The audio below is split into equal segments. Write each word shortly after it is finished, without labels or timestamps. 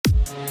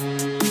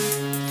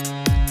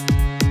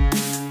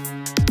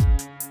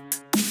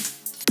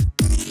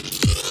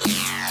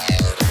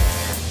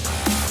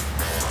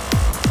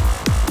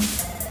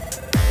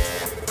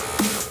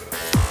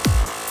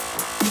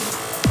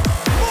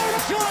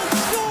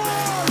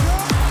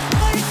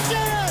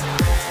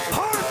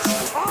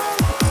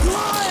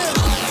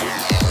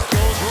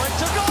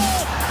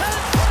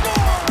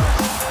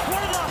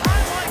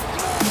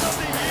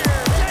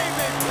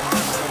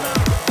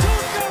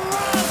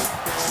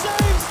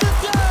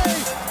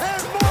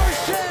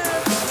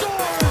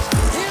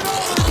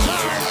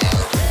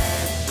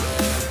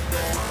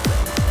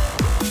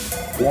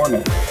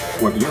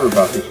What you're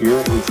about to hear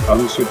is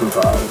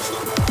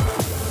unsupervised.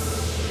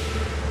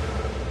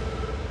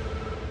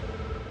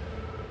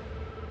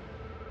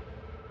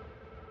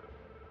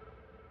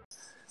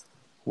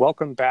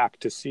 Welcome back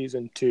to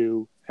Season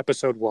 2,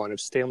 Episode 1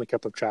 of Stanley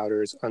Cup of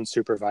Chowder's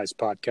Unsupervised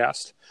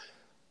Podcast.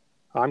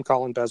 I'm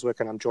Colin Beswick,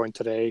 and I'm joined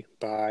today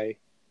by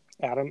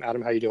Adam.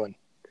 Adam, how you doing?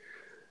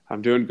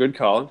 I'm doing good,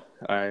 Colin.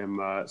 I am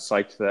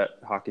psyched that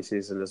hockey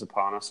season is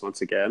upon us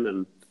once again,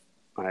 and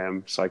I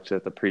am psyched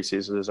that the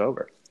preseason is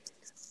over.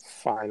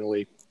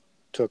 Finally.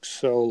 Took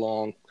so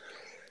long.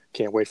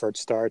 Can't wait for it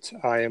to start.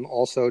 I am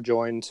also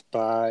joined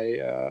by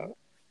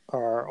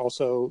our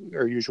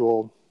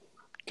usual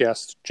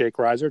guest, Jake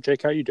Reiser.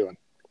 Jake, how you doing?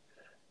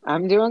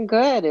 I'm doing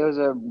good. It was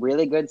a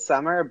really good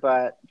summer,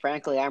 but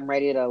frankly, I'm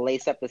ready to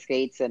lace up the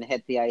skates and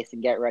hit the ice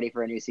and get ready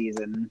for a new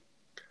season.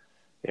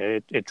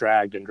 It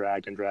dragged and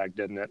dragged and dragged,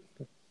 didn't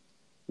it?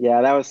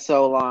 Yeah, that was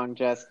so long.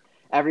 Just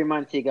every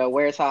month you go,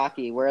 where's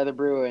hockey? Where are the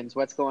Bruins?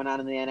 What's going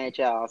on in the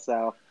NHL?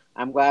 So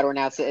I'm glad we're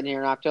now sitting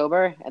here in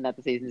October and that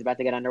the season's about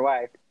to get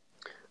underway.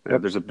 Yeah,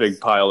 there's a big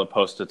pile of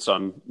Post-its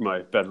on my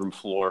bedroom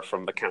floor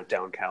from the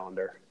countdown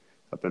calendar.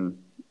 I've been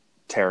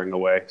tearing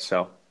away,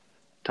 so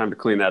time to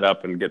clean that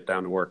up and get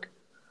down to work.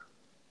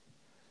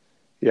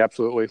 Yeah,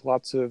 absolutely.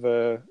 Lots of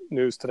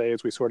news today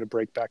as we sort of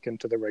break back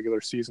into the regular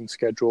season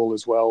schedule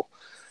as well.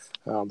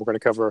 We're going to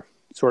cover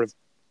sort of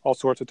all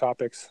sorts of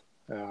topics,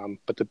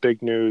 but the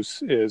big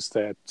news is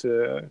that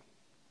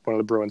one of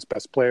the Bruins'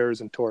 best players,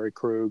 Torey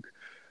Krug,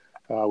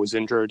 was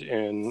injured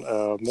in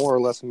a more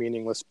or less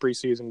meaningless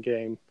preseason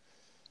game,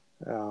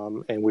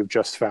 and we've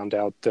just found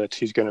out that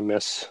he's going to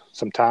miss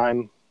some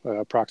time,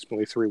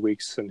 approximately 3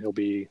 weeks, and he'll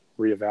be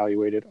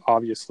reevaluated.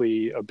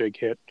 Obviously, a big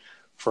hit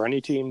for any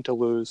team to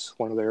lose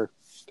one of their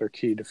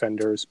key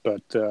defenders,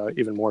 but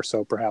even more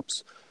so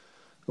perhaps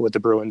with the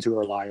Bruins, who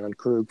rely on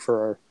Krug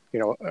for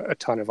a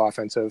ton of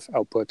offensive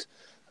output.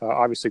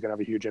 Obviously going to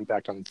have a huge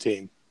impact on the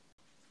team.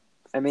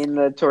 I mean,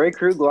 the Torey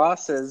Krug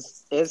loss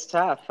is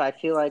tough. I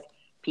feel like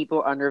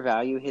people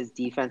undervalue his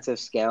defensive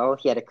skill.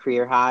 He had a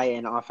career high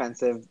in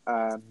offensive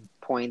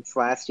points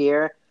last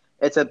year.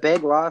 It's a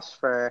big loss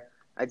for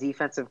a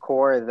defensive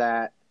core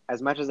that, as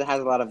much as it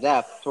has a lot of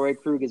depth,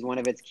 Torey Krug is one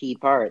of its key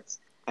parts.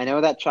 I know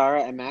that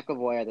Chara and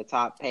McAvoy are the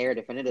top pair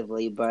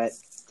definitively, but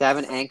to have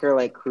an anchor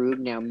like Krug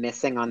now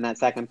missing on that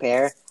second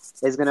pair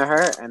is going to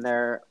hurt, and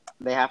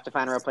they have to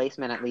find a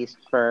replacement at least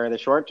for the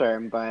short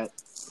term, but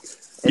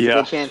it's a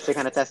good chance to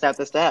kind of test out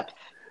this depth.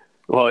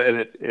 Well,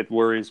 and it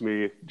worries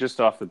me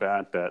just off the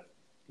bat that,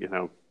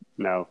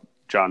 now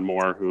John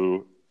Moore,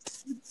 who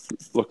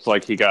looks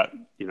like he got,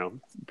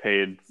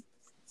 paid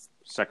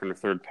second or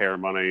third pair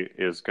money,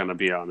 is going to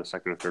be on the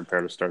second or third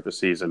pair to start the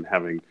season,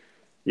 having,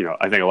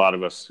 I think a lot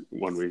of us,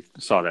 when we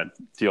saw that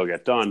deal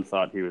get done,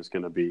 thought he was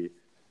going to be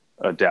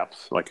a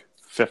depth, like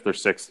fifth or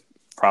sixth,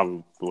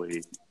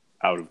 probably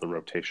out of the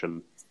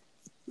rotation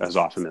as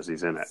often as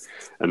he's in it.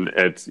 And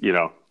it's,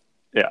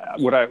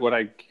 what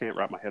I can't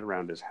wrap my head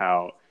around is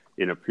how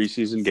in a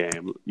preseason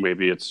game,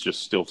 maybe it's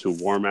just still too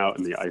warm out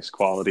and the ice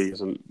quality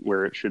isn't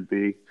where it should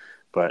be,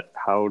 but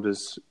how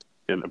does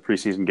in a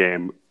preseason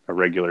game a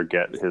regular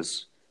get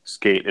his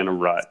skate in a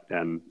rut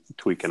and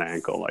tweak an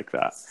ankle like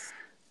that?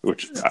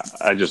 Which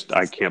I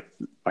can't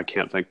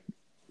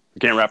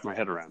wrap my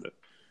head around it.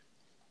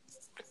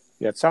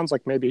 Yeah, it sounds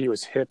like maybe he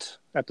was hit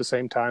at the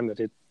same time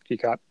that he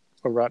got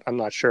a rut. I'm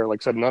not sure.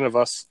 Like I said, none of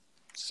us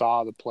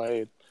saw the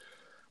play.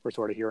 We're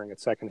sort of hearing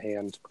it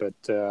secondhand,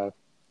 but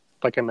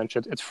like I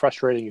mentioned, it's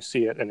frustrating. You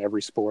see it in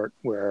every sport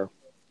where,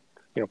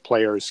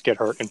 players get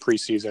hurt in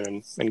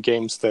preseason and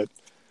games that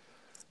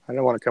I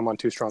don't want to come on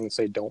too strong and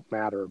say don't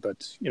matter,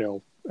 but,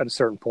 at a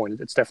certain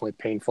point, it's definitely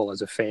painful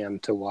as a fan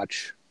to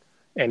watch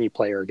any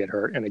player get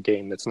hurt in a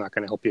game that's not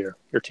going to help your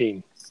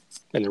team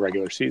in the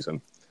regular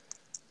season.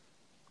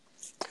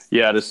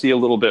 Yeah, to see a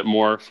little bit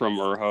more from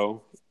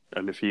Urho,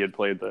 and if he had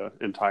played the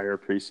entire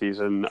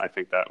preseason, I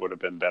think that would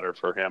have been better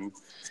for him.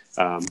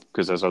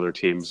 Because as other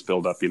teams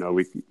build up,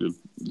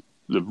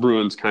 the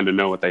Bruins kind of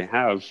know what they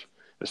have,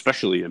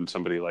 especially in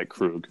somebody like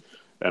Krug,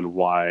 and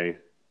why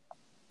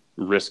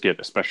risk it,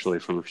 especially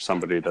from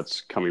somebody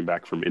that's coming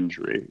back from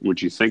injury.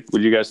 Would you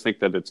guys think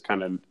that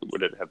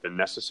would it have been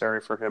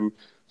necessary for him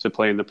to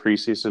play in the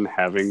preseason,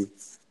 having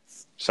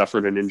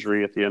suffered an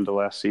injury at the end of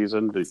last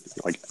season?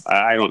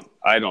 I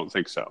don't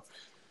think so.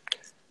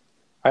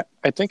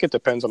 I think it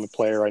depends on the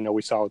player. I know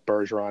we saw with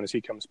Bergeron as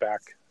he comes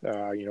back,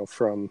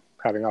 from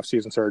having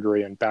off-season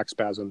surgery and back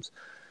spasms.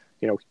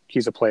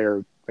 He's a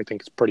player I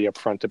think is pretty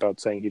upfront about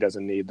saying he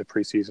doesn't need the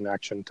preseason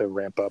action to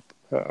ramp up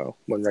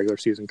when regular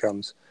season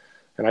comes.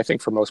 And I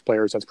think for most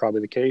players that's probably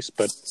the case,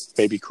 but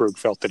maybe Krug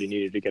felt that he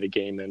needed to get a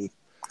game in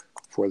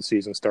before the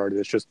season started.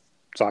 It's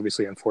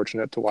obviously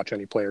unfortunate to watch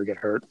any player get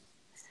hurt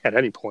at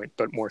any point,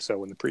 but more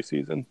so in the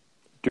preseason.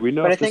 Do we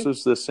know if this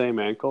is the same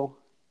ankle?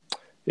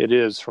 It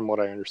is, from what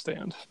I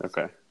understand.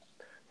 Okay.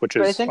 But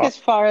I think as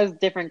far as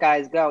different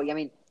guys go, I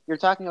mean, you're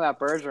talking about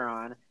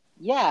Bergeron.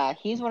 Yeah,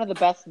 he's one of the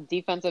best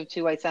defensive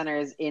two-way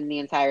centers in the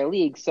entire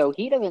league, so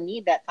he doesn't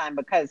need that time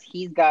because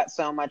he's got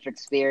so much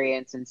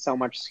experience and so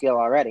much skill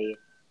already.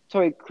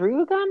 Torrey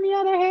Krug, on the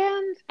other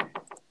hand,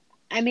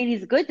 I mean,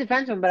 he's a good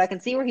defenseman, but I can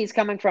see where he's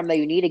coming from, that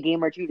you need a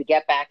game or two to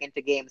get back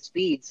into game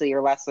speed so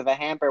you're less of a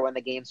hamper when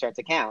the game starts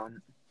to count.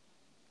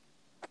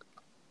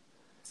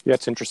 Yeah,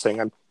 it's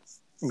interesting. I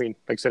mean,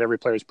 like I said, every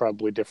player is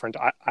probably different.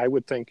 I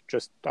would think,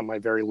 just on my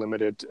very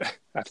limited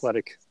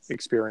athletic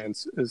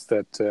experience, is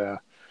that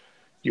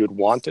you would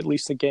want at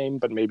least a game,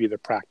 but maybe the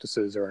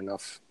practices are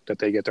enough that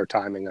they get their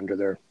timing under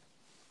their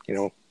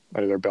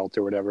belt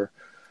or whatever.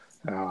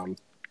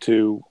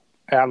 To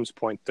Adam's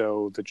point,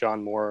 though, the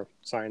John Moore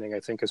signing, I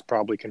think, has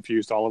probably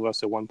confused all of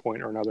us at one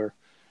point or another.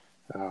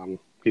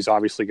 He's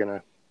obviously going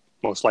to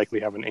most likely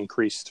have an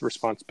increased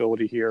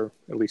responsibility here,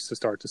 at least to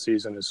start the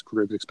season, as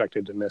Krug's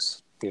expected to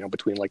miss,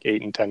 between like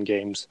 8 and 10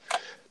 games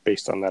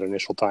based on that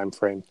initial time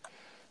frame.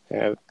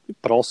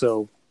 But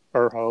also,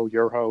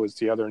 Urho is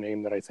the other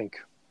name that I think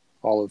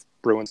all of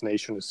Bruins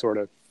Nation is sort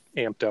of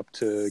amped up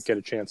to get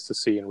a chance to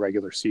see in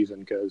regular season,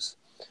 because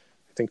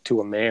I think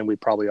to a man, we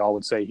probably all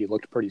would say he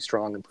looked pretty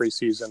strong in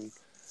preseason,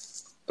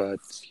 but,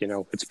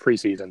 it's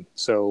preseason.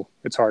 So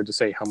it's hard to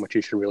say how much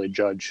you should really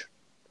judge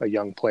a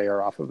young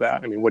player off of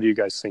that. I mean, what do you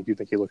guys think? Do you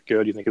think he looked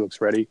good? Do you think he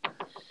looks ready?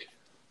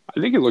 I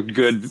think he looked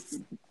good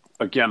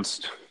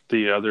against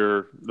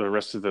the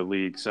rest of the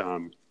league's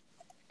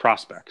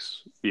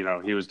prospects. He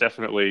was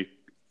definitely,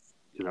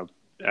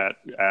 at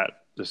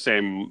the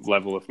same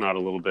level, if not a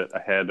little bit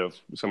ahead of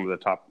some of the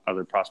top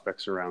other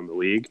prospects around the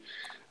league.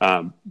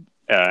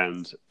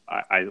 And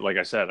I like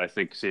I said, I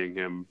think seeing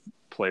him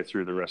play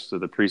through the rest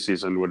of the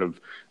preseason would have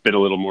been a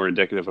little more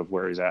indicative of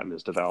where he's at in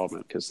his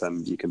development, because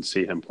then you can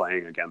see him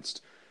playing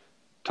against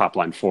top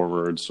line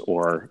forwards,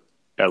 or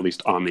at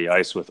least on the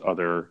ice with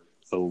other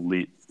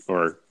elite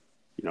or,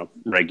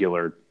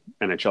 regular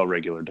NHL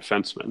regular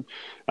defensemen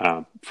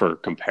for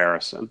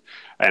comparison.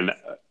 And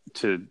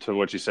to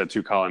what you said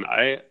too, Colin,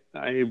 I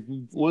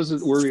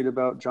wasn't worried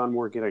about John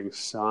Moore getting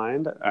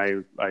signed.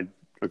 I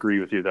agree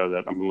with you, though,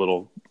 that I'm a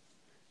little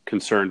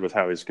concerned with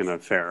how he's going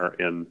to fare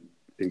in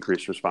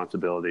increased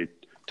responsibility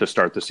to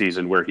start the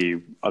season, where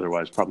he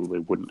otherwise probably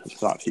wouldn't have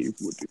thought he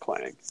would be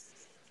playing.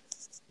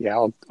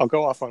 Yeah, I'll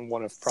go off on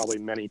one of probably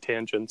many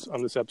tangents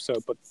on this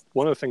episode, but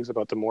one of the things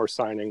about the Moore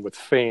signing with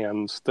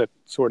fans that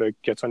sort of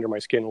gets under my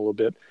skin a little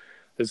bit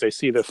is they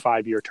see the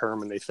 5-year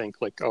term and they think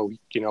like, oh,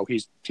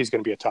 he's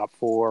going to be a top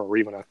 4 or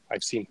even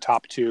I've seen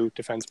top 2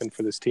 defenseman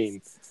for this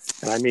team.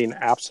 And I mean,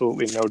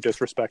 absolutely no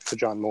disrespect to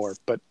John Moore,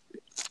 but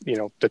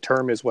the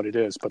term is what it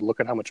is. But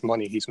look at how much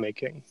money he's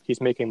making.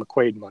 He's making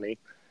McQuaid money.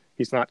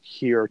 He's not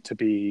here to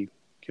be,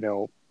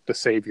 the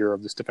savior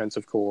of this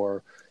defensive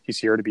core. He's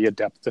here to be a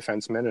depth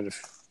defenseman, and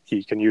if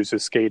he can use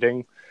his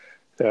skating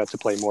to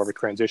play more of a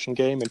transition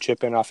game and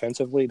chip in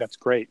offensively, that's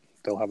great.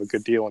 They'll have a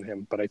good deal on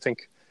him. But I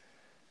think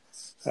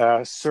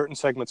certain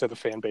segments of the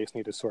fan base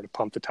need to sort of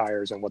pump the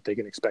tires on what they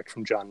can expect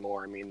from John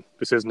Moore. I mean,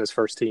 this isn't his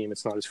first team.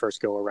 It's not his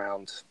first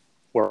go-around.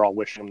 We're all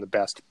wishing him the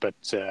best. But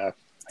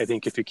I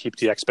think if you keep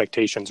the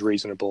expectations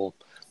reasonable,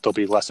 there'll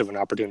be less of an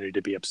opportunity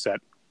to be upset.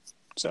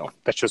 So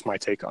that's just my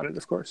take on it,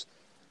 of course.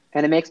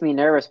 And it makes me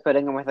nervous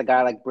putting him with a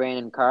guy like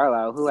Brandon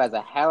Carlo, who has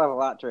a hell of a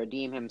lot to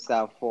redeem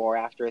himself for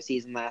after a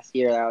season last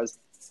year that was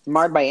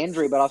marred by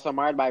injury, but also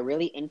marred by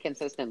really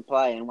inconsistent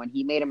play. And when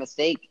he made a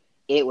mistake,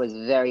 it was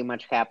very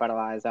much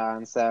capitalized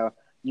on. So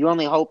you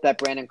only hope that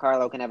Brandon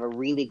Carlo can have a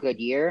really good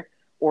year,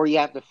 or you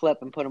have to flip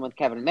and put him with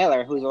Kevin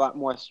Miller, who's a lot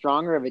more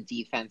stronger of a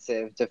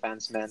defensive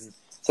defenseman.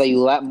 So you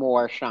let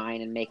Moore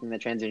shine in making the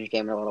transition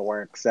game a little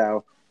work.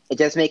 So it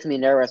just makes me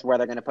nervous where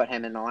they're going to put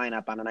him in the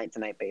lineup on a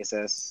night-to-night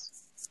basis.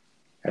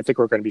 I think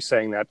we're going to be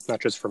saying that not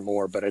just for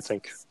Moore, but I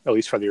think at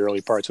least for the early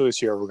parts of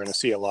this year, we're going to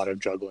see a lot of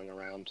juggling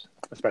around,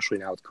 especially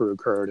now with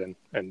Krug hurt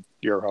and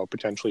Urho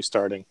potentially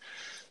starting.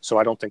 So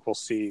I don't think we'll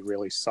see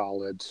really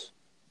solid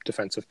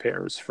defensive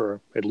pairs for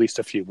at least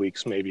a few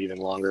weeks, maybe even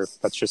longer.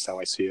 That's just how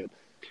I see it.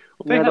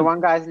 Well, the one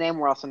guy's name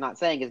we're also not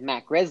saying is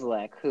Matt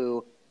Grzelcyk,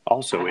 who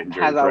also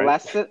injured, has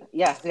right?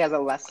 He has a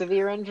less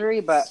severe injury,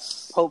 but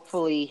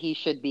hopefully he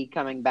should be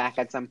coming back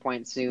at some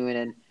point soon.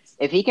 And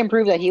if he can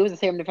prove that he was the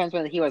same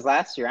defenseman that he was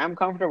last year, I'm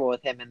comfortable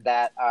with him in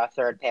that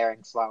third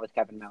pairing slot with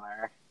Kevin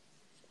Miller.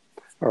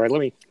 All right,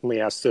 let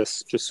me ask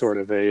this, just sort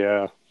of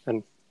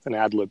an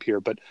ad lib here,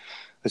 but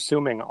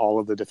assuming all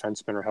of the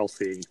defensemen are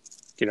healthy,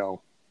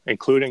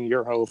 including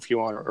Urho if you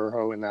want, or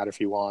Urho in that if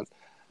you want,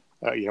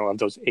 of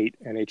those 8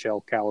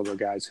 NHL caliber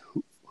guys,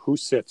 who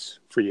sits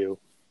for you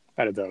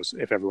out of those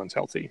if everyone's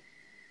healthy?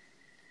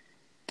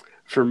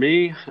 For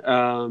me,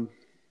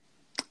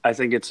 I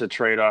think it's a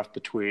trade-off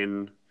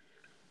between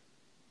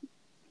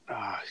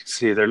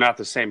they're not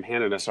the same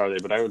handedness, are they?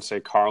 But I would say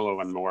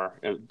Carlo and Moore.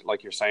 And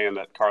like you're saying,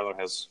 that Carlo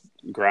has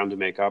ground to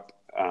make up.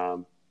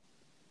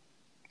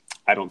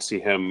 I don't see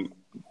him,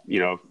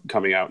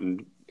 coming out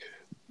and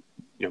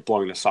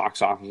blowing the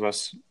socks off of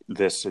us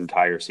this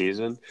entire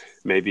season.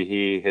 Maybe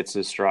he hits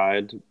his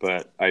stride,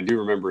 but I do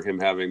remember him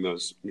having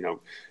those,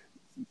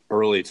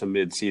 early to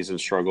mid-season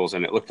struggles,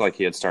 and it looked like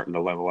he had started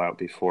to level out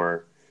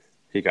before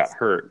he got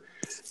hurt.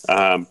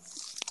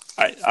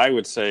 I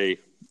would say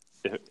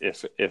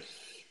if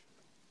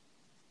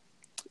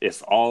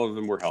all of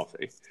them were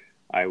healthy,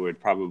 I would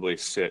probably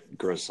sit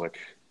Grzelcyk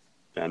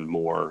and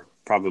Moore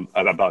probably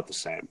about the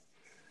same.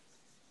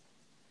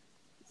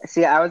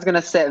 See, I was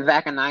gonna sit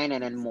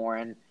Vakanainen and Moore,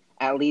 and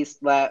at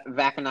least let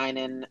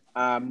Vakanainen,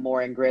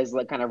 Moore, and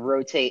Grzelcyk kind of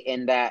rotate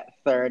in that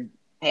third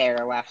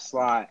pair left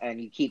slot,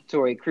 and you keep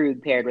Torrey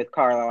Krug paired with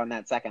Carlo on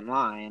that second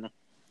line.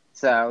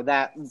 So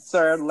that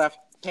third left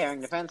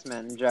pairing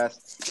defenseman,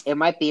 it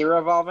might be a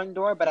revolving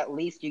door, but at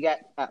least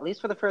at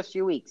least for the first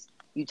few weeks,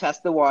 you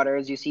test the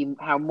waters, you see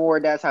how Moore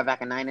does, how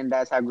Vakanainen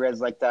does, how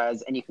Grzelcyk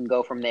does, and you can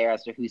go from there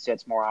as to who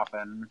sits more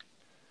often.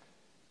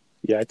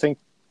 Yeah, I think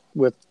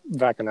with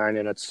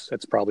Vakanainen,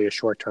 it's probably a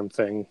short-term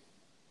thing,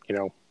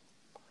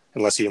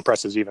 unless he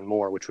impresses even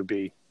more, which would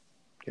be,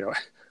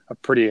 a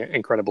pretty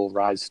incredible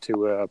rise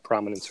to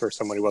prominence for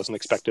someone who wasn't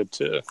expected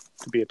to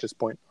be at this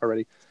point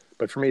already.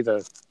 But for me,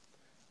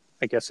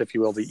 I guess, if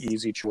you will, the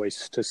easy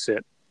choice to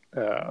sit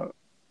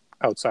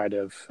outside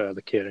of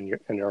the kid and your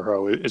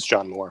hero is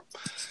John Moore.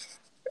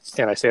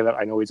 And I say that,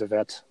 I know he's a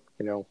vet,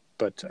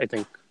 but I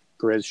think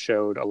Grizz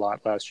showed a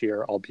lot last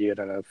year, albeit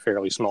in a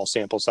fairly small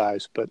sample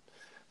size. But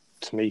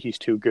to me, he's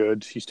too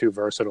good. He's too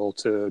versatile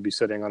to be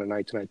sitting on a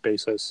night-to-night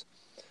basis.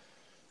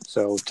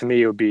 So to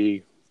me, it would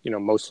be,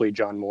 mostly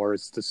John Moore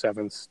is the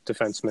seventh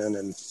defenseman,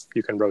 and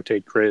you can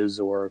rotate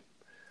Grizz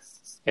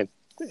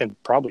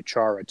and probably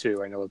Chara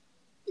too. I know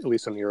at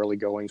least in the early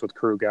goings with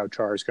Krug out,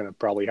 Chara is going to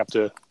probably have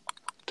to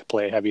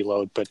play a heavy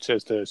load. But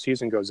as the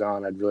season goes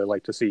on, I'd really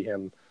like to see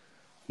him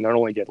not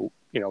only get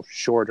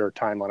shorter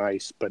time on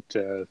ice, but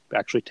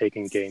actually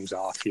taking games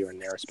off here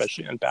and there,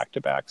 especially on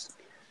back-to-backs.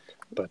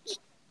 But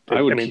the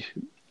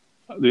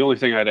only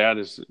thing I'd add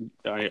is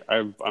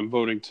I'm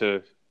voting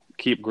to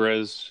keep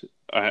Grizz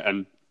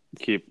and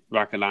keep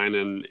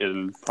Vakanainen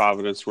in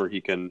Providence, where he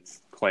can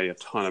play a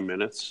ton of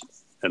minutes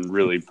and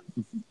really,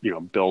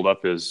 build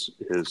up his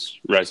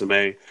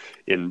resume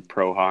in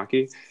pro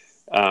hockey.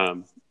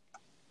 But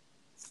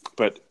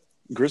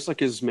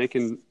Grzelcyk is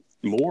making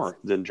more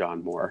than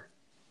John Moore.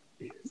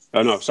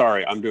 Oh, no,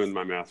 sorry, I'm doing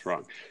my math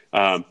wrong.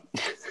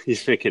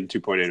 He's making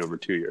 2.8 over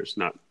 2 years,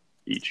 not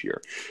each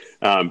year.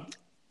 But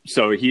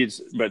still,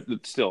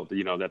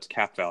 that's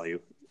cap value,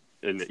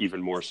 and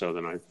even more so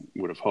than I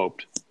would have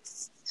hoped.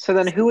 So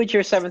then who would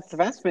your seventh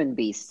defenseman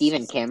be?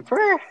 Steven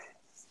Kampfer?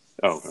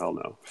 Oh, hell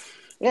no.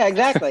 Yeah,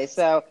 exactly.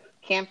 So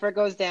Kampfer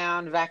goes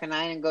down,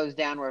 Vakanainen goes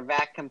down, where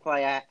Vac can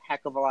play a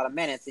heck of a lot of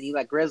minutes, and you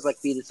let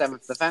Grzelcyk be the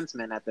seventh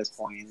defenseman at this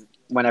point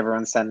when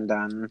everyone's said and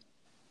done.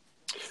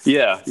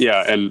 Yeah,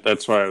 and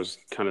that's why I was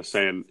kind of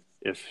saying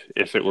if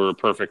it were a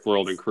perfect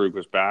world and Krug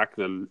was back,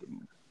 then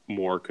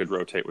Moore could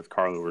rotate with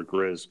Carlo or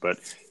Grizz. But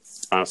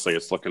honestly,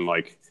 it's looking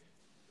like,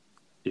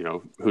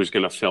 who's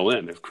going to fill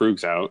in? If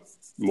Krug's out,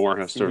 Moore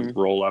has to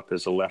roll up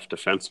as a left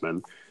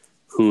defenseman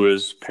who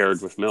is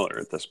paired with Miller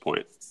at this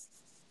point.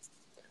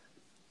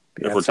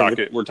 Yeah,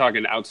 we're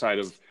talking outside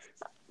of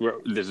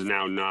this is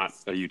now not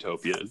a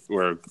utopia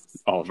where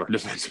all of our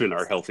defensemen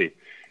are healthy.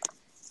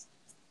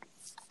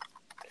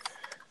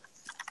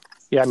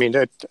 Yeah,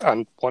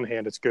 on one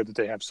hand, it's good that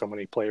they have so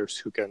many players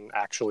who can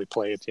actually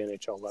play at the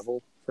NHL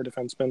level for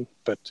defensemen,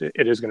 but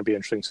it is going to be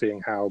interesting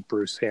seeing how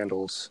Bruce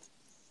handles,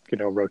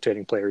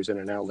 rotating players in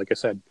and out. Like I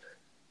said,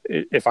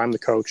 if I'm the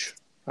coach,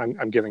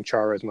 I'm giving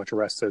Chara as much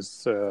rest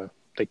as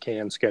they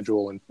can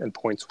schedule and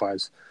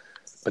points-wise.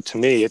 But to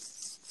me,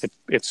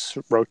 it's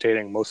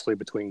rotating mostly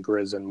between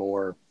Grizz and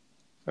Moore,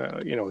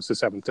 as the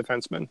seventh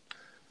defenseman.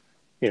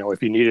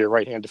 If you needed a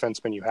right-hand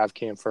defenseman, you have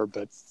Kampfer,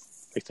 but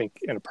I think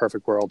in a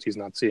perfect world, he's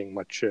not seeing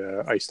much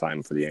ice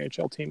time for the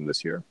NHL team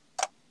this year.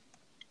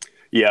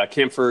 Yeah,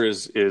 Kampfer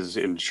is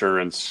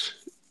insurance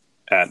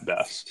at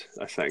best,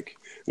 I think.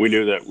 We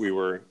knew that we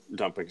were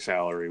dumping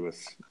salary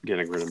with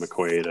getting rid of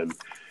McQuaid,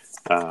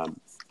 and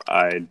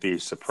I'd be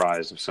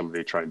surprised if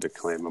somebody tried to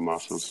claim him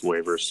off of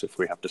waivers if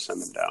we have to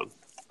send him down.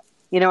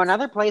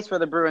 Another place where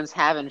the Bruins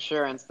have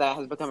insurance that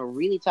has become a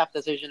really tough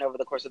decision over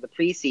the course of the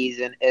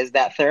preseason is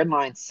that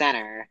third-line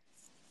center.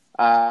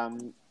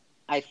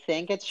 I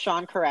think it's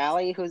Sean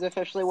Corrali who's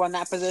officially won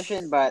that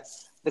position, but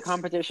the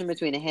competition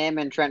between him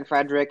and Trent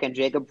Frederick and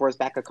Jacob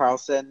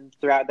Forsbacka-Karlsson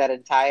throughout that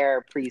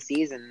entire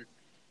preseason,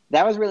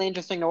 that was really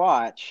interesting to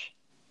watch.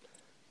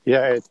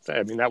 Yeah,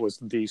 that was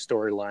the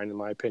storyline in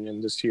my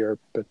opinion this year,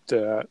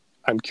 but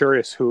I'm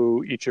curious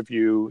who each of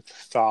you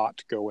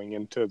thought going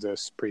into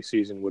this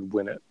preseason would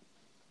win it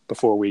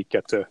before we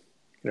get to,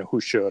 who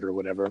should or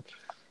whatever.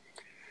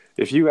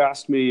 If you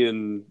asked me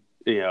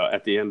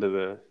at the end of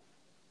the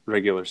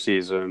regular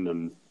season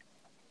and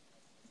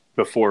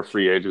before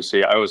free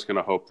agency, I was going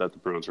to hope that the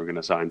Bruins were going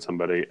to sign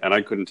somebody, and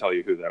I couldn't tell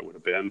you who that would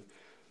have been,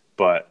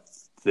 but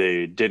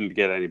they didn't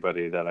get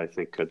anybody that I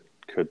think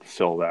could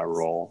fill that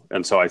role.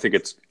 And so I think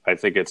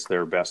it's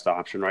their best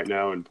option right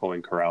now in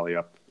pulling Corrali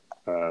up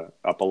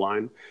a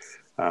line,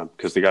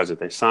 because the guys that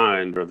they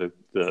signed are the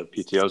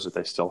PTOs that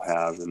they still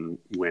have, and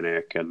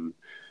Winnick and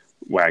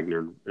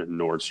Wagner and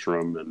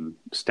Nordstrom and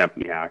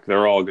Stempniak.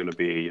 They're all going to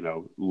be,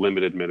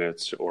 limited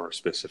minutes or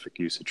specific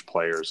usage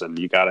players. And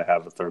you got to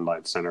have a third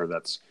line center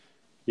that's,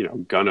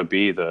 going to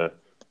be the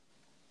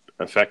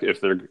affect if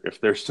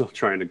they're still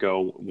trying to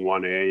go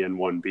 1A and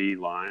 1B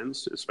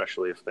lines,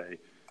 especially if they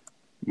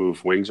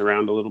move wings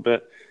around a little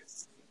bit.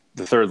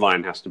 The third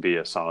line has to be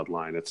a solid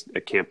line.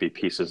 It can't be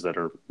pieces that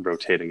are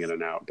rotating in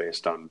and out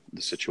based on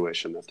the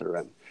situation that they're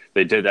in.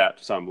 They did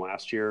that some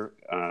last year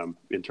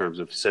in terms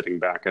of sitting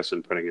Backes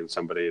and putting in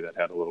somebody that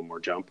had a little more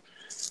jump.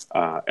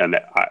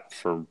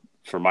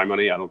 For my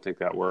money, I don't think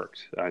that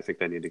worked. I think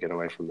they need to get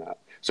away from that.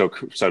 So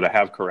to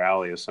have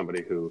Corrali as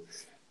somebody who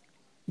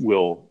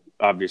will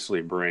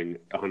obviously bring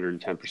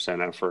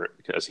 110% effort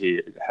as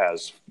he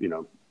has,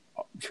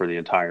 for the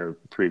entire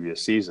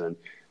previous season.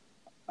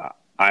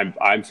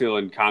 I'm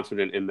feeling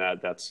confident in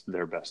that. That's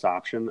their best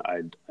option.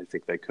 I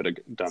think they could have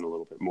done a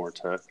little bit more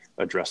to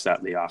address that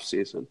in the off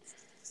season.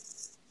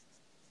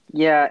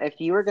 Yeah, if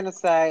you were going to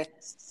say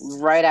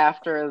right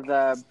after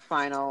the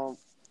final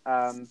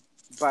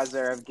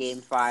buzzer of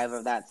Game 5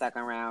 of that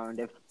second round,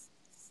 if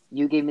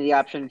you gave me the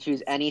option to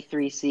choose any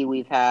 3C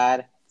we've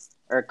had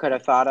or could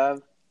have thought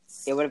of,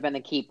 it would have been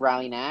to keep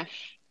Riley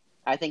Nash.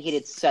 I think he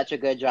did such a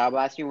good job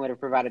last year and would have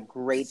provided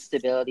great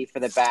stability for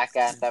the back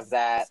end of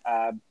that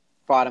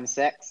bottom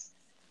six.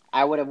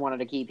 I would have wanted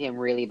to keep him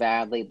really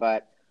badly,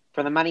 but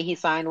for the money he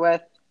signed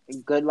with,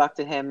 good luck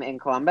to him in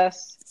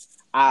Columbus.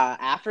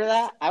 After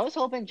that, I was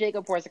hoping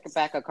Jacob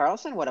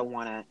Forsberg-Karlsson would have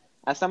won it.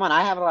 As someone,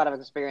 I have a lot of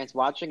experience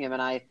watching him,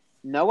 and I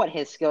know what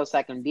his skill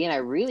set can be, and I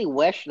really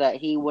wish that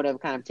he would have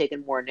kind of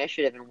taken more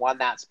initiative and won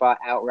that spot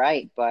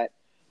outright. But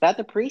throughout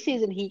the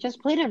preseason, he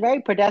just played a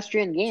very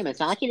pedestrian game. It's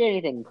not like he did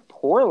anything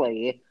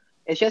poorly.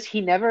 It's just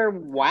he never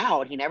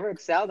wowed. He never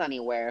excelled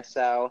anywhere.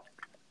 So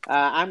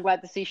I'm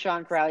glad to see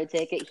Sean Corrali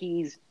take it.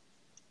 He's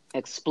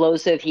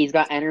explosive. He's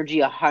got energy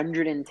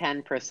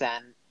 110%.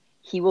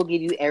 He will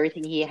give you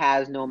everything he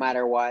has no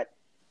matter what.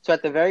 So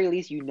at the very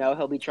least,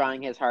 he'll be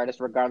trying his hardest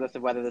regardless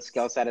of whether the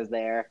skill set is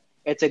there.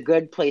 It's a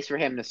good place for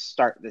him to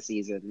start the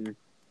season.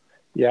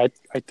 Yeah,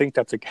 I think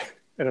that's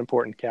an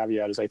important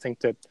caveat. Is I think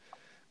that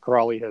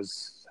Corrali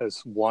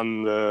has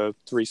won the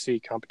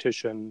 3C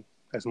competition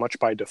as much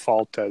by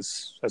default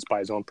as by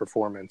his own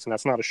performance. And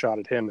that's not a shot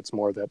at him. It's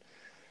more that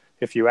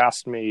if you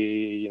asked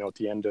me, at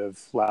the end of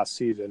last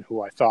season,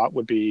 who I thought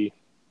would be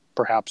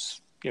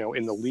perhaps,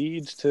 in the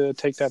lead to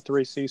take that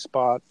 3C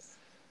spot,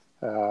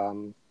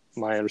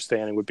 my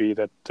understanding would be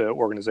that the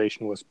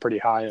organization was pretty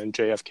high on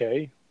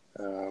JFK.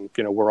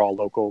 We're all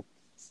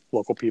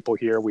local people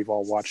here. We've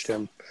all watched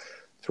him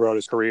throughout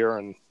his career,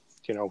 and,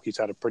 he's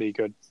had a pretty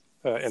good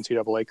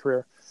NCAA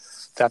career.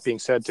 That being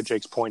said, to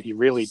Jake's point,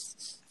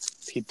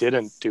 he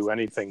didn't do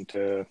anything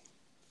to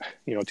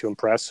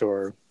impress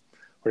or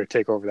to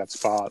take over that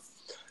spot.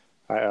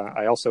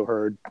 I also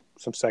heard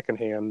some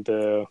secondhand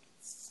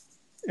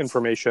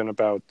information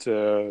about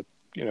the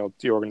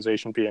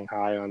organization being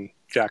high on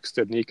Jack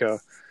Studnicka,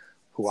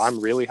 who I'm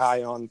really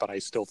high on, but I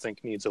still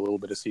think needs a little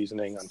bit of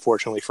seasoning.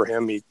 Unfortunately for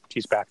him,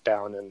 he's back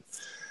down in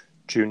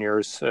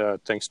juniors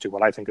thanks to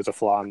what I think is a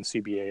flaw in the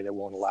CBA that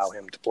won't allow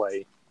him to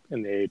play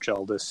in the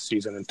AHL this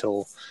season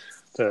until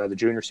the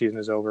junior season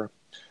is over.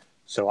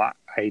 So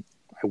I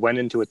went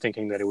into it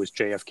thinking that it was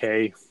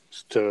JFK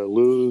to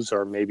lose,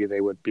 or maybe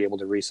they would be able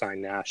to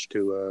re-sign Nash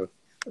to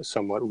a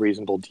somewhat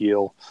reasonable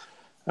deal.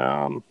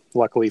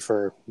 Luckily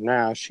for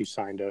Nash, he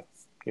signed a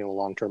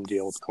long-term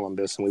deal with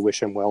Columbus, and we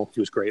wish him well. He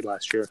was great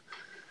last year.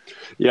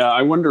 Yeah,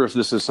 I wonder if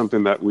this is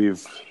something that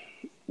we've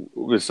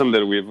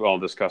all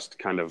discussed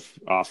kind of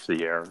off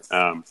the air,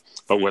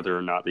 but whether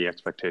or not the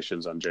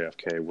expectations on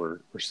JFK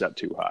were set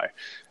too high.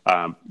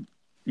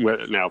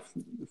 Now,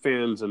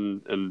 fans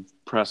and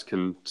press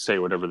can say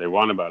whatever they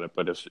want about it,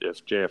 but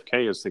if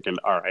JFK is thinking,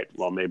 all right,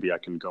 well, maybe I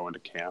can go into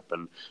camp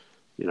and,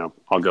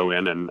 I'll go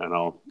in and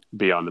I'll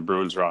be on the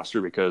Bruins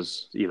roster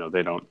because,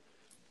 they don't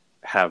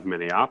have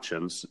many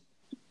options.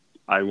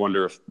 I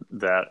wonder if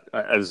that,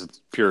 as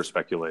it's pure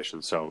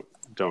speculation, so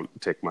don't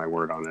take my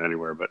word on it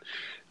anywhere, but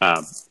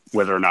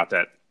whether or not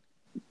that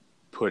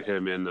put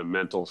him in the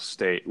mental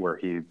state where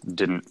he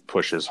didn't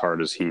push as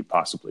hard as he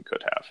possibly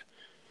could have.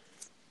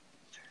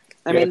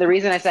 I mean, the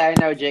reason I say I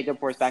know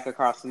Jacob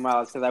Forsberg-Karlsson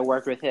well is because I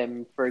worked with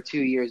him for 2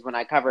 years when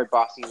I covered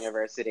Boston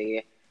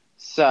University.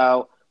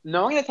 So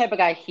knowing the type of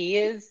guy he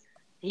is,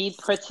 he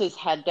puts his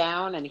head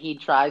down and he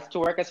tries to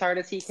work as hard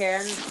as he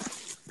can.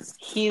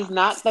 He's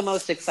not the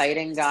most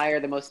exciting guy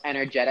or the most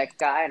energetic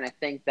guy, and I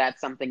think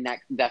that's something that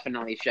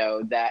definitely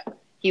showed that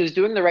he was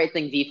doing the right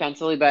thing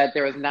defensively, but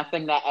there was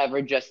nothing that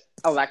ever just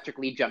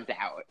electrically jumped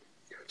out.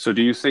 So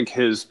do you think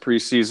his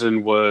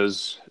preseason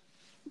was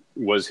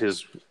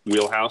his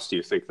wheelhouse? Do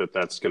you think that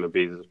that's going to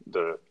be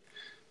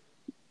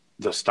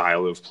the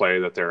style of play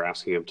that they're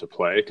asking him to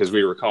play? Because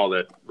we recall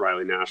that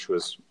Riley Nash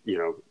was,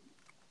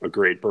 a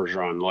great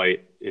Bergeron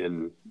light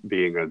in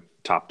being a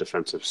top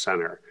defensive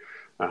center.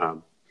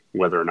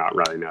 Whether or not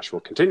Riley Nash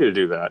will continue to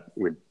do that,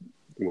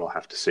 we'll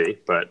have to see.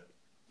 But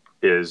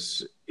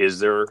is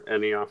there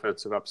any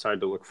offensive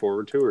upside to look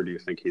forward to, or do you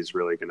think he's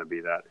really going to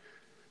be that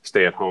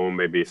stay-at-home,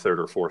 maybe third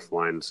or fourth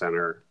line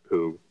center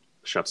who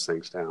shuts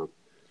things down?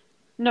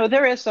 No,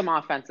 there is some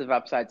offensive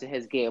upside to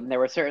his game. There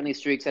were certainly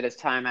streaks at his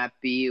time at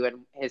BU and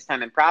his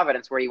time in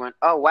Providence where you went,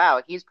 oh,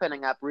 wow, he's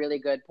putting up really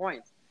good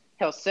points.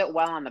 He'll sit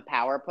well on the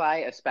power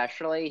play,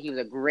 especially. He was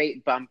a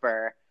great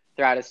bumper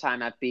throughout his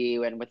time at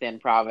BU and within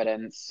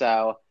Providence.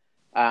 So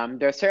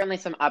there's certainly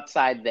some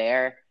upside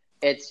there.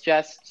 It's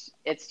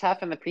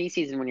tough in the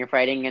preseason when you're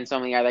fighting against so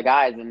many other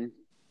guys. And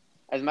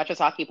as much as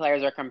hockey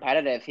players are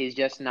competitive, he's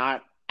just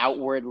not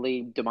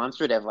outwardly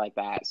demonstrative like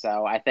that.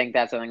 So I think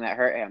that's something that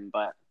hurt him.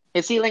 But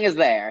his ceiling is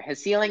there.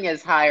 His ceiling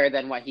is higher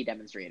than what he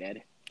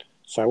demonstrated.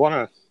 So I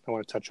want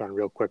to touch on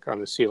real quick on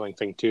the ceiling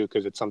thing too,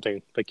 because it's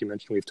something, like you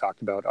mentioned, we've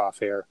talked about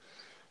off air.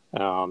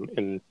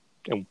 And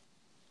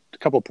a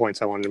couple of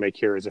points I wanted to make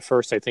here is, at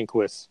first, I think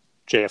with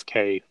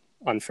JFK,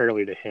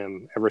 unfairly to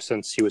him, ever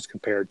since he was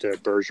compared to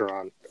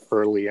Bergeron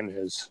early in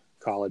his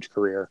college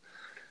career,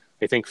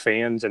 I think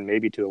fans and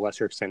maybe to a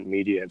lesser extent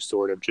media have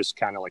sort of just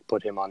kind of like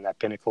put him on that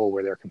pinnacle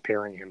where they're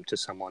comparing him to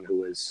someone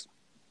who is,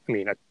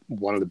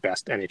 one of the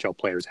best NHL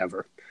players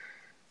ever.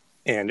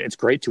 And it's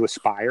great to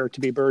aspire to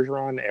be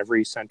Bergeron.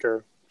 Every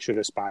center should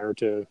aspire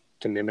to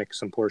mimic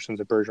some portions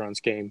of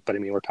Bergeron's game. But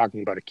we're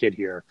talking about a kid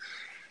here.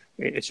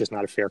 It's just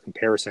not a fair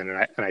comparison.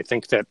 And I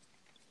think that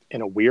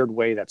in a weird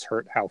way, that's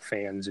hurt how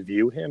fans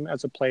view him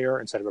as a player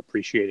instead of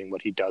appreciating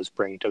what he does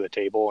bring to the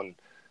table. And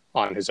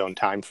on his own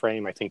time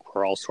frame, I think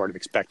we're all sort of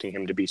expecting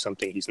him to be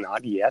something he's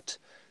not yet,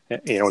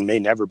 and may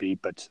never be.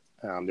 But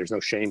there's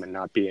no shame in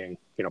not being,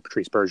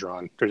 Patrice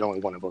Bergeron. There's only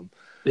one of them.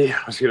 Yeah,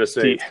 I was going to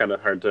say it's kind of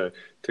hard to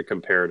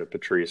compare to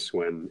Patrice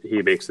when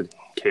he makes the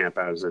camp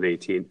as an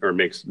 18 or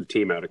makes the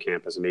team out of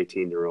camp as an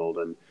 18-year-old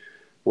and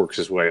works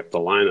his way up the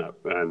lineup.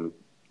 And,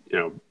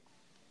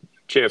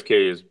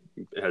 JFK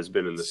has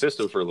been in the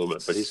system for a little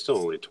bit, but he's still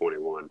only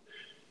 21.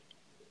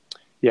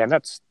 Yeah, and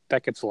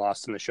that gets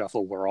lost in the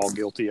shuffle. We're all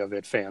guilty of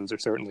it. Fans are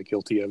certainly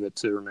guilty of it,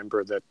 to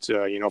remember that,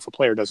 if a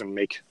player doesn't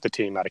make the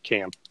team out of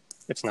camp,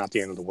 it's not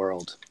the end of the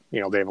world. They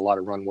have a lot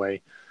of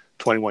runway.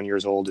 21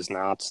 years old is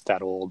not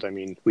that old.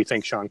 We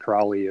think Sean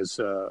Crawley is,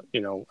 a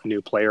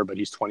new player, but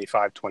he's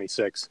 25,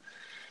 26.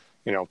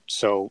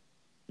 So,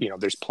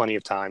 there's plenty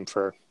of time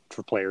for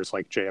players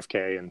like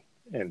JFK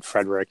and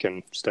Frederick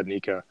and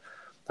Studnicka.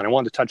 And I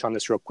wanted to touch on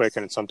this real quick,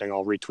 and it's something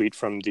I'll retweet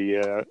from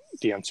the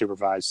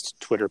Unsupervised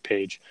Twitter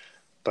page.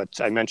 But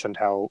I mentioned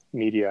how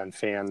media and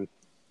fan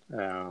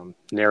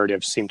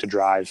narratives seem to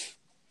drive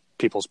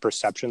people's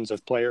perceptions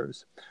of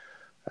players.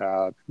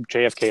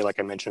 JFK, like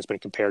I mentioned, has been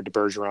compared to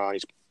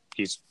Bergeron.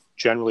 He's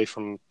generally,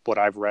 from what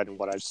I've read and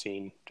what I've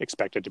seen,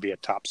 expected to be a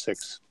top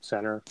 6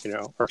 center,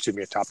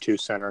 a top 2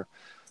 center,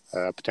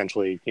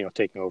 potentially,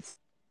 taking over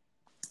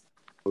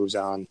moves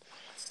on.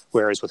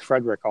 Whereas with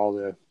Frederick, all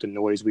the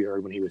noise we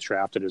heard when he was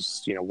drafted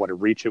is, what a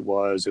reach it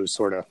was. It was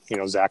sort of,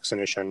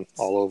 Zach-Senyshyn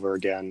all over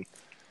again.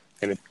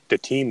 And the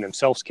team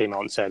themselves came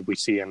out and said, we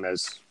see him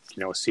as,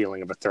 a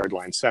ceiling of a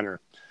third-line center.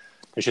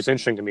 It's just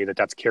interesting to me that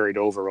that's carried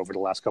over the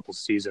last couple of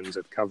seasons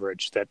of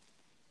coverage, that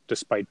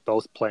despite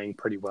both playing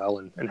pretty well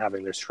and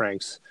having their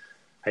strengths,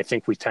 I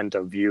think we tend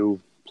to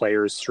view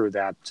players through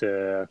that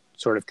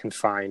sort of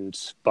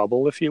confined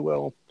bubble, if you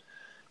will.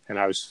 And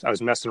I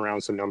was messing around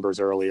with some numbers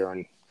earlier,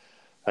 and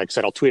like I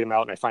said, I'll tweet them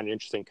out, and I find it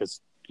interesting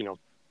because,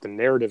 the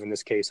narrative in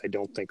this case I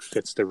don't think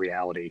fits the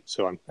reality.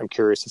 So I'm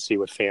curious to see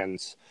what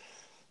fans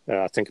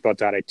think about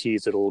that. I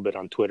teased it a little bit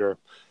on Twitter.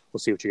 We'll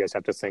see what you guys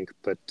have to think.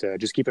 But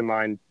just keep in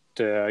mind,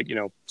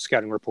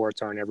 scouting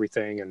reports aren't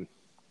everything,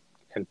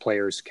 and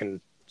players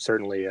can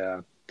certainly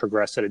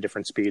progress at a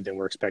different speed than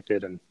we're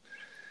expected. And,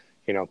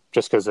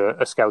 just because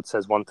a scout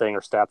says one thing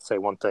or stats say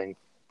one thing,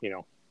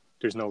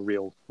 there's no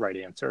real right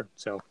answer.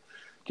 So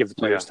give the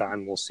players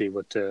time. We'll see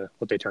what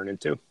they turn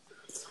into.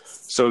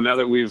 So now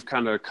that we've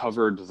kind of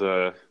covered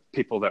the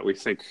people that we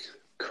think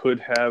could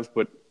have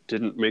but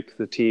didn't make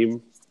the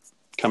team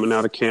coming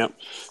out of camp,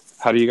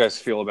 how do you guys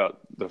feel about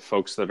the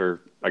folks that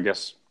are, I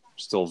guess,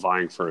 still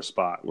vying for a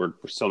spot? We're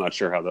still not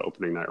sure how the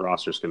opening night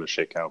roster is going to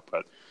shake out,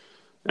 but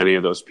any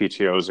of those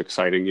PTOs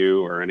exciting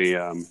you, or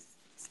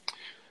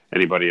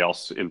anybody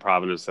else in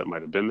Providence that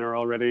might have been there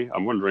already?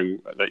 I'm wondering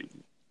that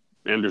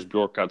Anders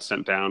Bjork got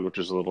sent down, which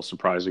is a little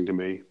surprising to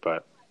me,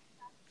 but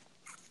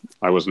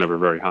I was never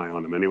very high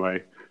on him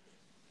anyway.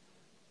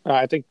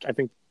 I think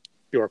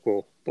Bjork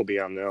will be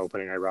on the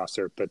opening night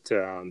roster, but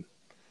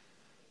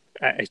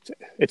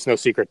it's no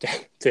secret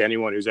to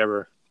anyone who's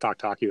ever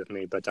talked hockey with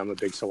me, but I'm a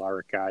big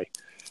Cehlarik guy.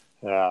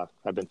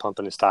 I've been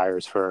pumping his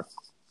tires for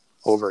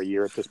over a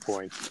year at this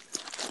point.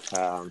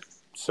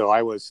 So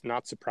I was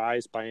not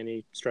surprised by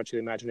any stretch of the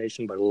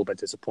imagination, but a little bit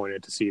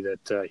disappointed to see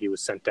that he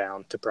was sent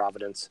down to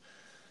Providence.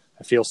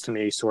 It feels to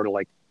me sort of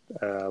like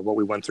what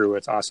we went through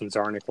with Austin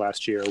Czarnik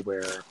last year,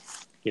 where,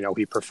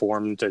 he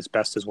performed as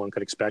best as one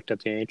could expect at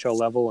the NHL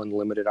level and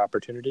limited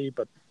opportunity,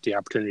 but the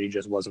opportunity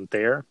just wasn't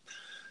there.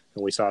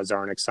 And we saw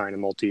Czarnik sign a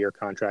multi-year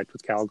contract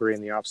with Calgary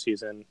in the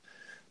offseason.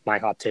 My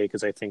hot take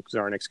is I think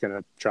Czarnik's going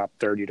to drop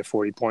 30 to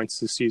 40 points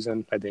this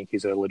season. I think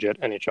he's a legit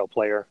NHL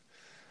player.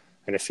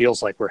 And it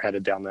feels like we're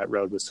headed down that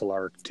road with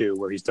Cehlarik too,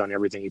 where he's done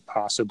everything he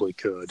possibly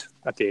could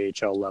at the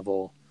AHL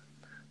level.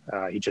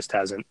 He just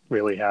hasn't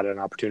really had an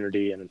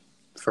opportunity. And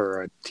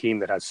for a team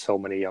that has so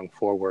many young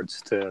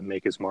forwards to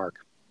make his mark.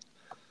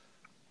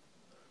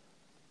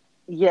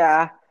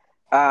 Yeah,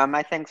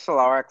 I think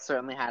Solaric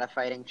certainly had a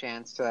fighting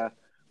chance to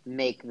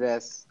make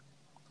this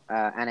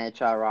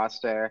NHL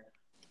roster.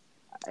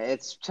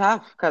 It's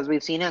tough because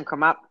we've seen him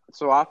come up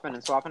so often,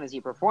 and so often as he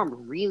performed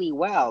really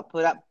well,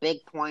 put up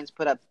big points,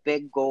 put up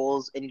big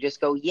goals, and you just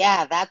go,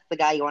 yeah, that's the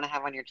guy you want to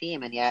have on your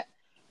team, and yet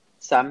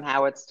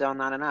somehow it's still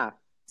not enough.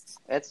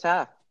 It's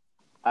tough.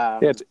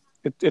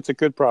 It's a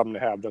good problem to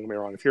have, don't get me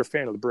wrong. If you're a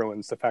fan of the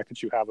Bruins, the fact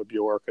that you have a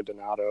Bjork, a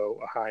Donato,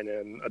 a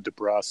Heinen, a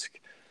DeBrusk,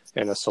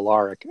 and a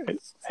Solaric,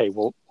 hey,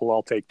 we'll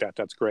all take that.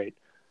 That's great.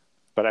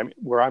 But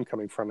where I'm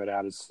coming from it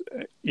at is,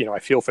 I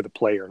feel for the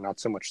player, not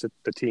so much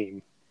the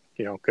team,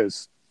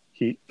 because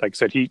he, like I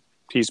said,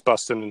 he's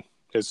busting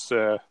his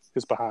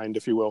behind,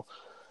 if you will,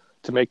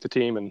 to make the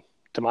team. And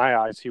to my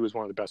eyes, he was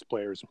one of the best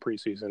players in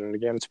preseason. And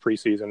again, it's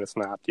preseason; it's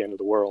not the end of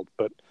the world.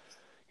 But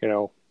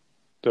there'll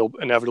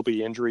inevitably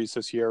be injuries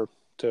this year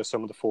to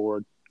some of the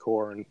forward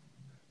core, and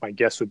my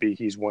guess would be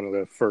he's one of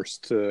the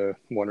first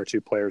one or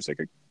two players that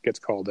gets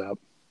called up.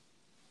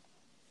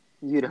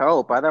 You'd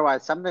hope.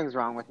 Otherwise, something's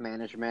wrong with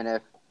management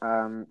if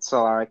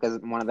Solaric is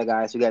one of the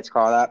guys who gets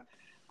called up.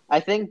 I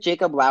think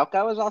Jacob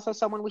Lauko is also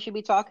someone we should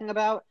be talking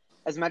about,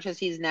 as much as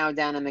he's now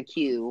down in the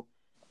queue.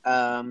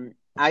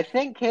 I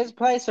think his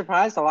play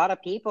surprised a lot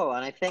of people,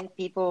 and I think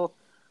people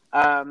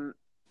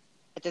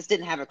just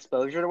didn't have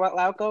exposure to what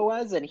Lauko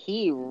was, and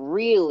he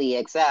really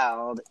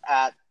excelled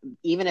at,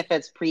 even if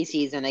it's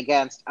preseason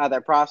against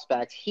other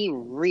prospects, he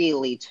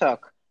really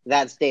took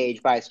that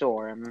stage by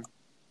storm.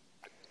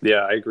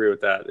 Yeah, I agree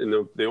with that. In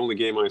the only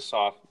game I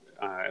saw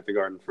at the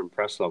Garden from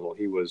press level,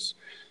 he was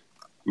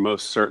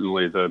most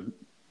certainly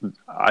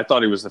I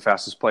thought he was the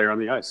fastest player on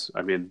the ice.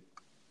 I mean,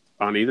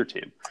 on either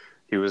team.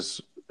 He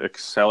was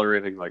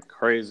accelerating like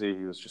crazy.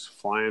 He was just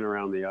flying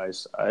around the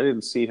ice. I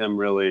didn't see him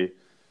really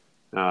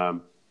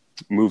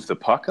move the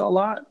puck a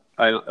lot.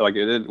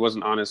 It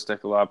wasn't on his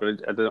stick a lot,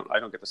 but I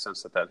don't get the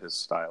sense that his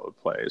style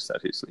of play is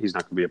that he's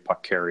not going to be a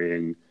puck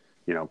carrying,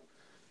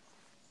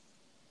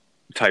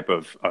 type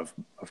of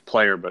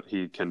player, but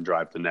he can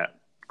drive the net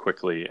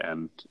quickly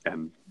and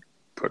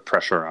put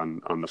pressure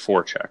on the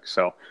forecheck.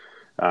 So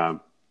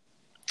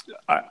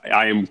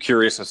I am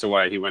curious as to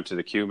why he went to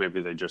the queue.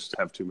 Maybe they just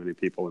have too many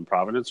people in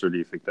Providence, or do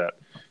you think that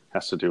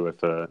has to do with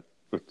the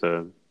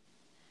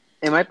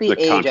it might be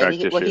age. I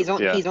think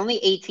he's only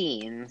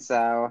 18,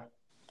 so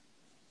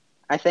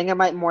I think it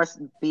might more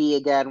be,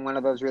 again, one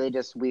of those really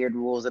just weird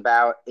rules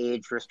about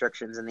age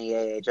restrictions in the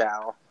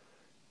AHL.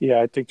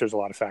 Yeah, I think there's a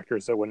lot of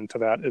factors that went into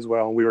that as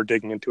well. We were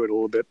digging into it a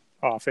little bit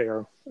off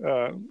air,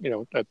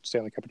 at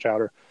Stanley Cup of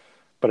Chowder.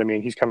 But,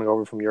 he's coming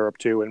over from Europe,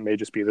 too, and it may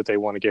just be that they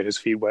want to get his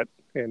feet wet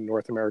in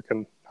North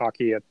American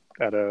hockey at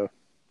a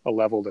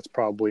level that's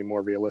probably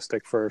more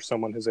realistic for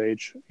someone his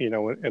age,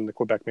 in the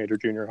Quebec Major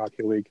Junior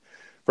Hockey League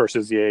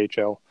versus the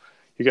AHL.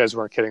 You guys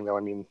weren't kidding, though.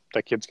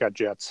 That kid's got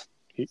jets.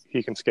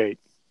 He can skate.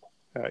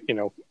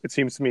 It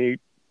seems to me,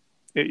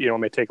 it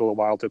may take a little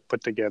while to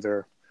put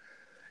together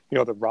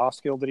the raw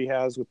skill that he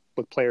has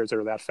with players that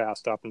are that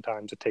fast.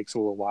 Oftentimes it takes a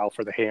little while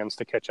for the hands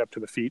to catch up to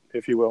the feet,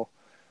 if you will.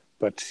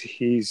 But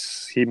he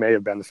may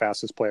have been the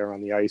fastest player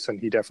on the ice, and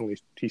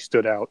he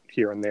stood out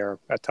here and there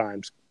at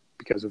times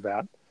because of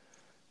that.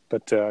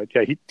 But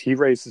he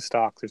raised the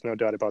stock. There's no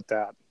doubt about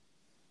that.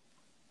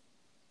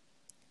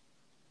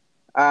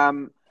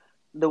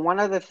 The one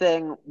other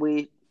thing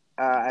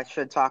I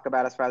should talk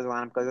about as far as the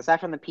lineup goes, aside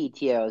from the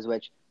PTOs,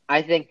 which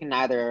I think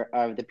neither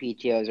of the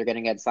PTOs are going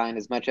to get signed,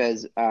 as much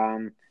as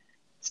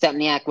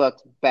Stempniak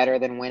looked better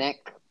than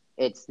Winnick.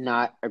 It's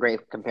not a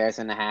great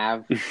comparison to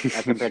have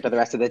compared to the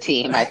rest of the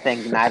team. I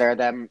think neither of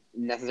them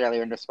necessarily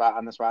earned a spot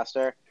on this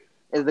roster.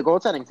 Is the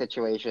goaltending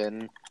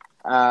situation.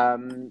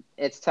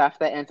 It's tough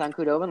that Anton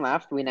Khudobin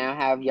left. We now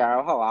have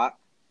Jaro Halak.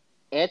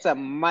 It's a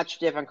much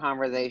different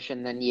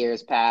conversation than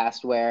years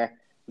past, where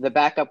the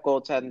backup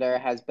goaltender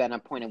has been a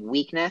point of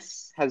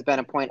weakness, has been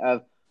a point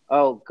of,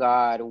 oh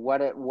God,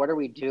 what are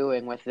we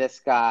doing with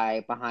this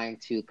guy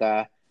behind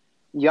Tuukka?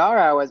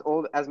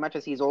 Jaro, as much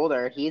as he's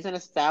older, he's an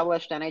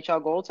established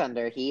NHL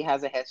goaltender. He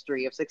has a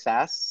history of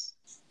success.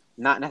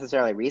 Not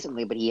necessarily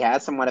recently, but he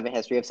has somewhat of a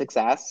history of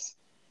success.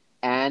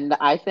 And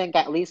I think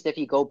at least if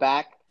you go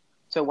back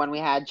to when we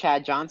had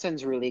Chad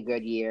Johnson's really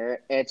good year,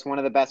 it's one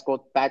of the best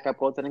backup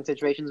goaltending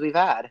situations we've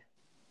had.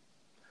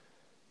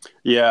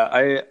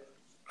 Yeah,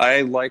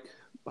 I like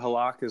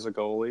Halak as a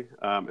goalie,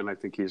 and I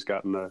think he's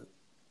gotten a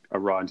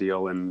raw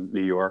deal in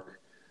New York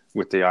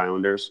with the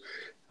Islanders.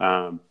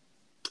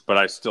 But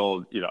I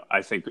still,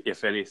 I think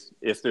if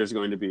there's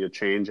going to be a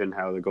change in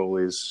how the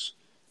goalies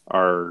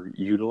are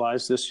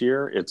utilized this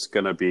year, it's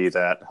going to be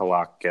that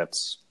Halak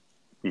gets,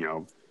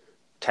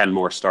 10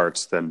 more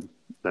starts than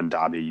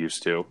Dobby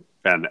used to,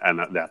 and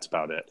that's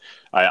about it.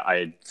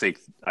 I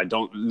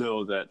don't think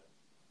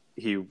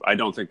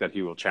that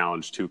he will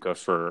challenge Tuukka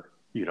for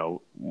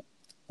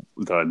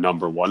the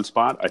number one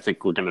spot. I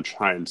think we're going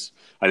to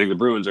I think the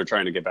Bruins are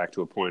trying to get back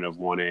to a point of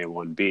 1A and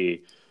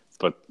 1B,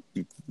 but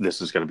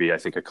this is going to be, I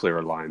think, a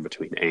clearer line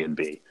between A and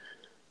B.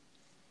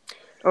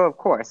 Oh, of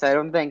course. I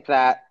don't think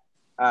that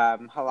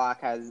Halak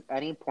has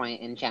any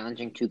point in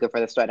challenging Tuca for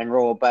the starting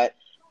role, but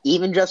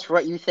even just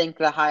what you think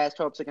the highest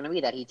hopes are going to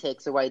be, that he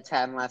takes away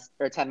 10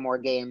 more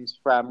games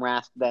from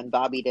Rask than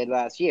Bobby did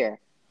last year.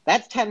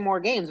 That's 10 more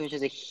games, which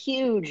is a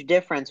huge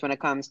difference when it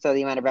comes to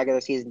the amount of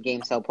regular season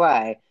games he'll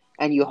play.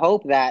 And you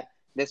hope that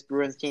this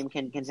Bruins team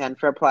can contend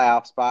for a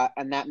playoff spot,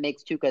 and that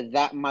makes Tuca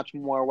that much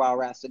more well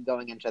rested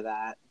going into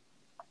that.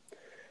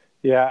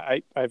 Yeah,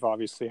 I've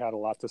obviously had a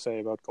lot to say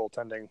about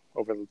goaltending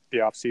over the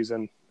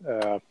offseason.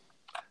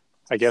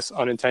 I guess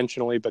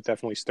unintentionally, but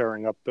definitely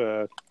stirring up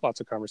lots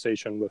of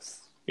conversation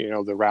with,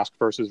 the Rask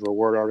versus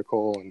reward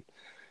article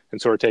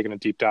and sort of taking a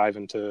deep dive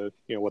into,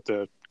 what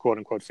the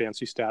quote-unquote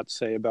fancy stats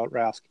say about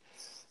Rask.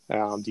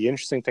 The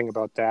interesting thing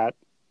about that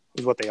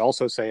is what they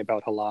also say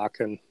about Halak,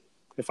 and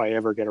if I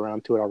ever get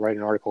around to it, I'll write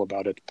an article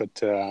about it. But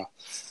the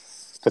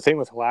thing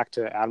with Halak,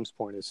 to Adam's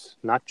point, is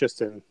not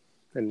just in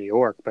New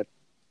York, but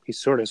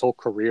his whole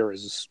career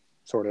is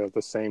sort of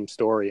the same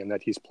story, in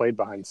that he's played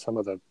behind some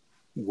of the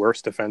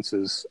worst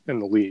defenses in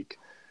the league.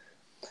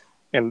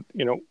 And,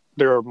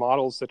 there are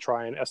models that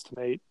try and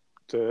estimate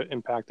the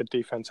impact that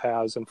defense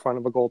has in front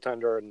of a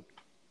goaltender, and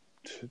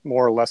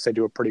more or less they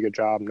do a pretty good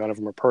job. None of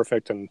them are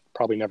perfect and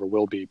probably never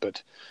will be.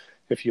 But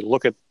if you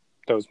look at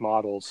those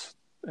models,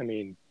 I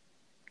mean,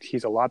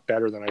 he's a lot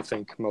better than I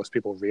think most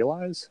people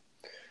realize.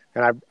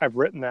 And I've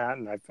written that,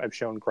 and I've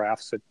shown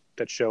graphs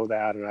that show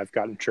that, and I've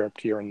gotten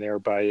chirped here and there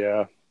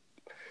by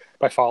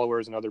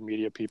followers and other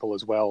media people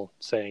as well,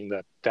 saying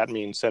that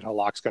means that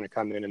Halak's going to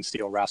come in and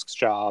steal Rask's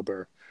job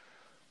or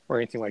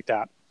anything like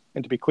that.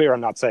 And to be clear,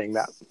 I'm not saying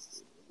that.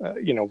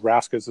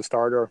 Rask is the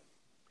starter.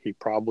 He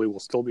probably will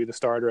still be the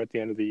starter at the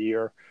end of the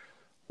year.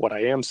 What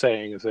I am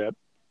saying is that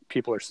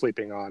people are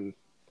sleeping on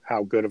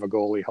how good of a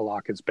goalie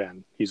Halak has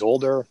been. He's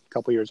older, a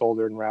couple years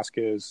older than Rask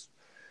is.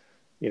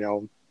 We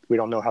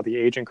don't know how the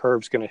aging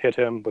curve is going to hit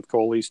him with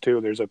goalies too.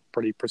 There's a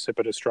pretty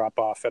precipitous drop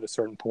off at a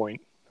certain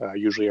point,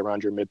 usually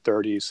around your mid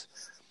 30s.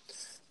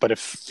 But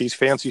if these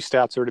fancy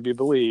stats are to be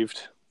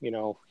believed,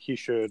 he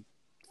should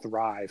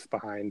thrive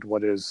behind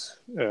what is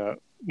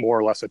more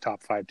or less a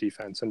top 5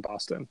 defense in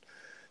Boston.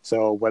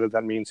 So whether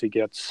that means he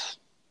gets,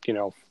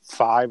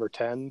 5 or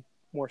 10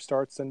 more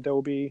starts than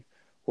Doby,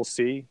 we'll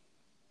see.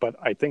 But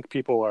I think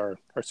people are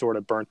sort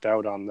of burnt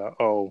out on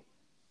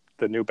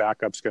the new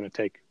backup's going to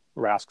take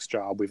Rask's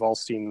job. We've all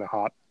seen the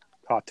hot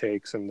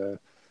takes and the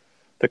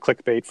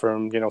clickbait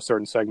from,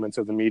 certain segments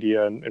of the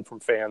media and from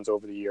fans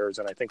over the years.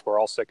 And I think we're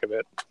all sick of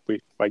it.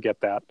 I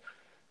get that.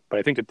 But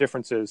I think the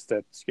difference is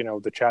that,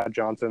 the Chad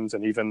Johnsons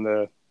and even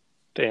the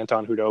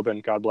Anton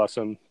Hudobin, God bless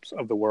him,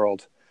 of the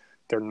world,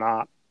 they're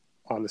not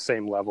on the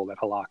same level that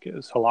Halak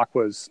is. Halak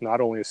was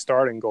not only a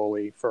starting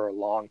goalie for a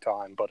long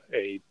time, but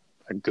a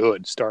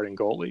good starting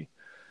goalie.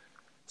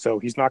 So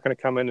he's not going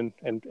to come in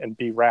and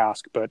be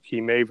Rask, but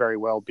he may very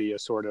well be a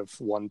sort of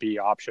 1B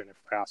option if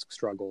Rask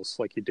struggles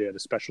like he did,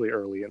 especially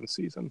early in the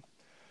season.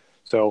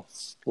 So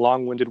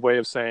long-winded way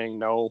of saying,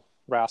 no,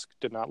 Rask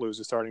did not lose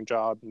his starting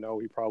job. No,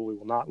 he probably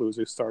will not lose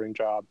his starting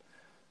job.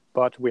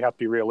 But we have to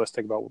be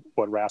realistic about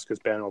what Rask has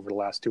been over the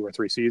last 2 or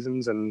 3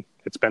 seasons, and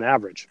it's been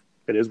average.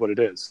 It is what it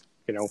is.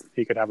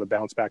 He could have a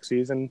bounce-back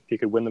season. He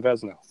could win the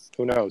Vezina.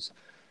 Who knows?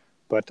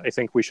 But I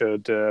think we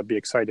should be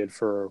excited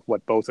for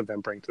what both of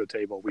them bring to the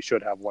table. We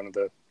should have one of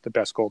the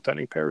best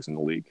goaltending pairs in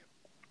the league.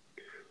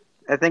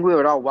 I think we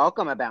would all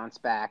welcome a bounce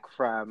back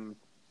from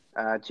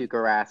Tuukka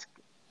Rask.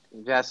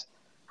 Just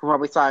from what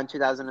we saw in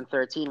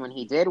 2013 when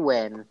he did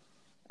win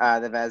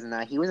the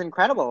Vezina, he was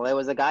incredible. It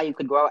was a guy you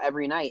could go out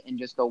every night and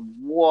just go,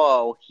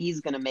 whoa,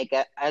 he's going to make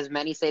as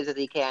many saves as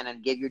he can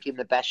and give your team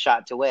the best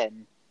shot to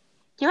win.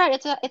 You're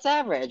right, it's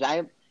average.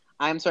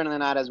 I'm certainly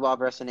not as well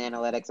versed in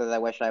analytics as I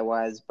wish I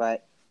was,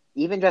 but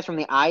even just from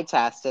the eye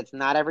test, it's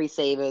not every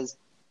save is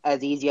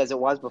as easy as it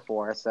was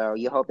before. So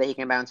you hope that he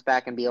can bounce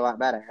back and be a lot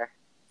better.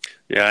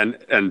 Yeah,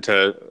 and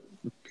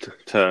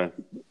to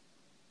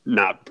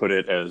not put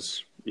it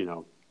as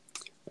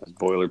as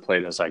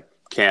boilerplate as I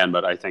can,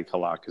 but I think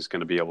Halak is going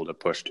to be able to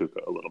push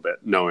Tuukka a little bit,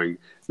 knowing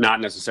not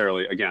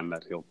necessarily again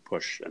that he'll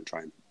push and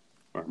try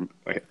and.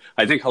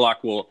 I think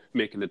Halak will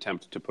make an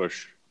attempt to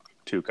push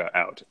Tuukka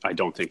out. I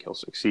don't think he'll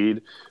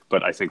succeed,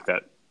 but I think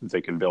that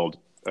they can build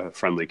a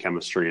friendly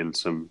chemistry and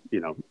some,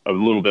 a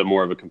little bit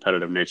more of a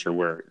competitive nature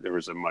where there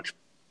was a much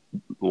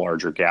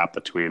larger gap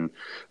between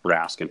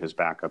Rask and his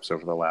backups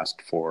over the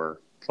last 4+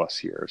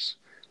 years.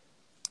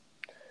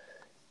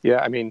 Yeah,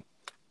 I mean,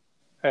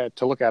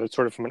 to look at it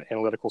sort of from an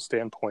analytical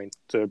standpoint,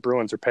 the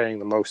Bruins are paying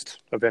the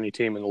most of any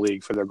team in the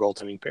league for their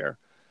goaltending pair.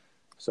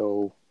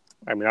 So,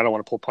 I mean, I don't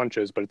want to pull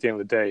punches, but at the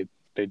end of the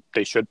day,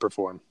 they should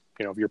perform.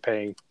 If you're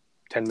paying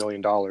 $10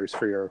 million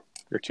for your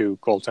 2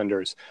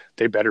 goaltenders,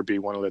 they better be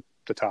one of the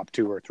top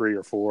 2 or 3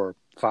 or 4 or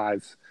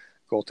 5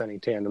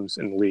 goaltending tandems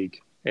in the league.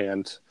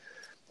 And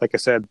like I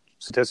said,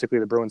 statistically,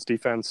 the Bruins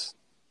defense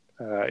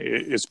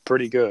is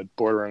pretty good,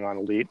 bordering on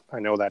elite. I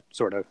know that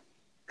sort of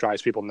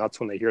drives people nuts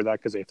when they hear that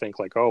because they think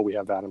like, oh, we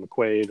have Adam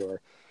McQuaid or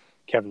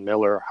Kevin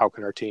Miller. How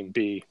can our team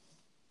be,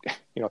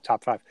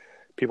 top 5?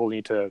 People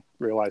need to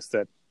realize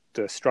that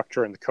the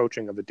structure and the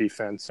coaching of the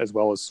defense, as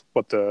well as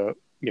what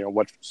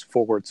what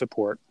forward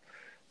support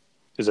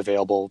is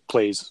available,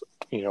 plays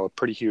a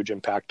pretty huge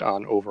impact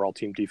on overall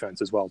team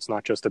defense as well. It's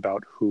not just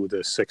about who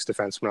the 6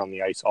 defensemen on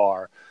the ice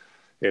are.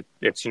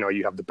 It's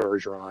you have the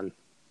Bergeron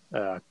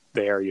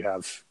there, you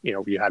have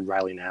you had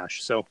Riley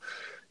Nash, so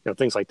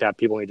things like that.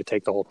 People need to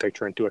take the whole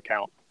picture into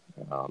account.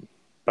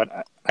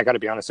 But I got to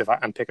be honest, if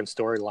I'm picking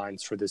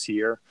storylines for this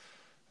year,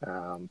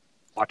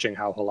 watching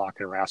how Halak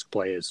and Rask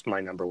play is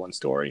my number one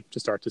story to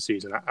start the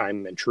season.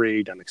 I'm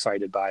intrigued. I'm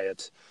excited by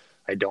it.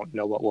 I don't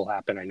know what will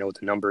happen. I know what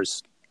the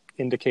numbers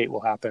indicate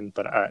will happen,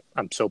 but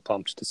I'm so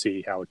pumped to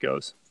see how it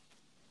goes.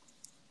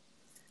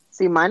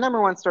 See, my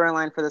number one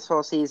storyline for this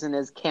whole season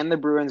is, can the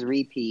Bruins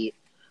repeat?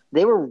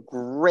 They were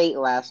great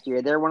last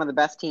year. They're one of the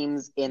best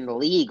teams in the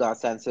league,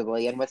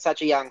 ostensibly. And with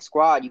such a young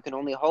squad, you can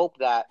only hope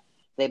that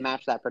they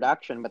match that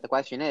production. But the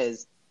question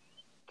is,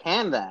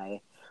 can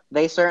they?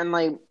 They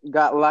certainly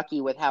got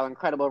lucky with how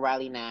incredible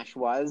Riley Nash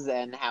was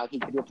and how he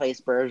could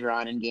replace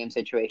Bergeron in game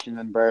situations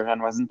when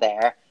Bergeron wasn't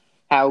there.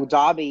 How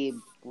Dobby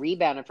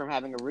rebounded from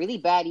having a really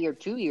bad year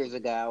 2 years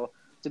ago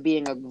to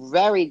being a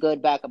very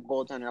good backup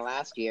goaltender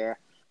last year.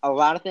 A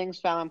lot of things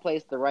fell in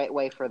place the right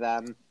way for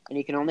them, and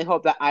you can only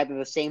hope that either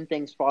the same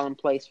things fall in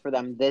place for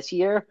them this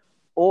year,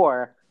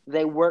 or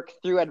they work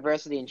through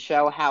adversity and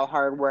show how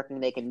hardworking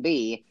they can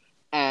be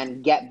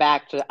and get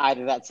back to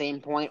either that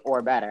same point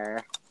or better.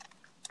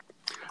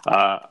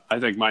 I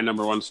think my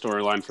number one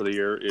storyline for the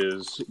year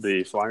is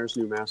the Flyers'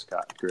 new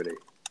mascot, Gritty.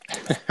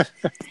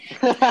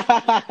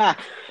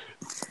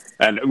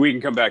 And we can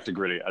come back to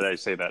Gritty. I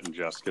say that in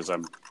jest because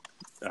I'm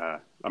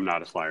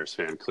not a Flyers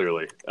fan,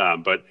 clearly.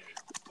 But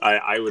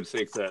I would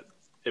think that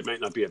it might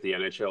not be at the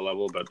NHL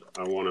level, but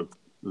I want to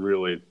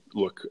really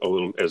look a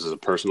little, as a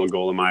personal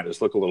goal of mine,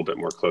 is look a little bit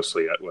more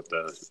closely at what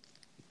the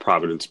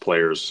Providence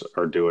players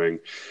are doing.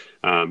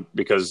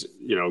 Because,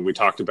 we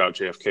talked about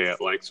JFK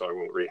at length, so I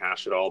won't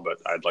rehash it all, but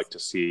I'd like to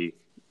see,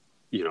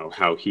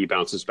 how he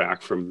bounces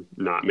back from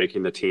not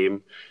making the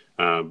team.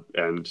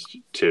 And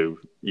to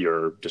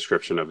your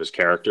description of his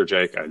character,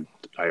 Jake,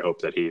 I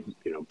hope that he,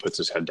 puts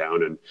his head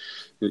down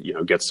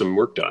and, gets some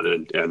work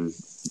done and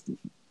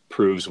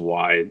proves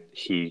why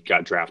he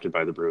got drafted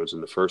by the Bruins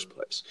in the first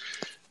place.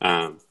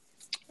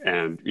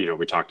 And,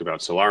 we talked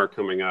about Solar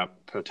coming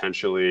up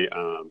potentially,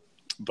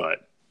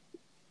 but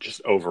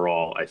just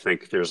overall, I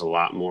think there's a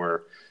lot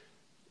more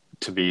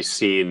to be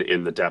seen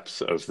in the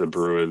depth of the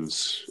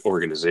Bruins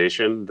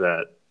organization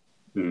that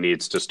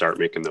needs to start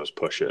making those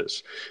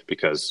pushes,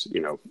 because,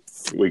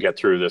 we get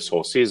through this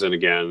whole season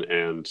again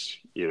and,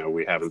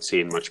 we haven't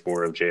seen much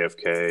more of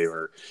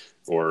JFK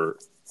or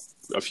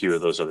a few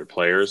of those other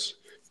players.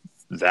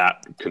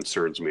 That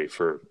concerns me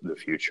for the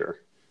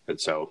future. And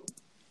so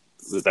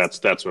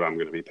that's what I'm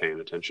going to be paying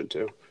attention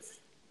to.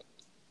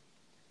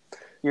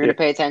 You're going to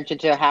pay attention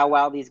to how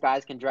well these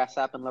guys can dress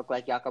up and look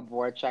like Jakub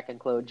Voracek and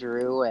Claude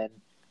Giroux and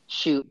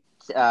shoot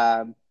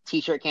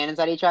T-shirt cannons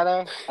at each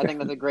other. I think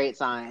that's a great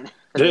sign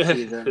for this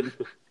season.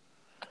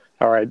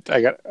 All right,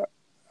 I got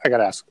to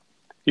ask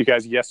you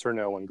guys, yes or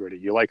no on Gritty?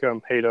 You like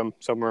him, hate him,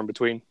 somewhere in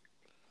between?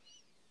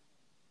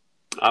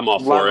 I'm all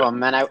for it. Love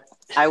him, and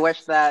I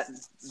wish that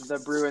the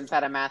Bruins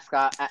had a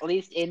mascot at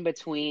least in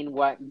between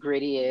what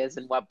Gritty is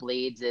and what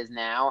Blades is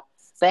now.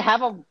 They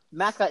have a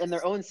mascot in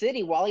their own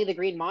city. Wally the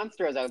Green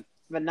Monster is a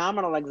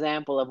phenomenal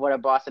example of what a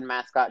Boston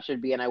mascot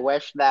should be, and I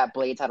wish that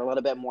Blades had a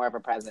little bit more of a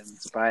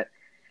presence. But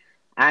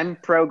I'm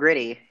pro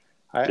Gritty.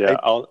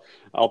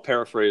 I'll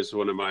paraphrase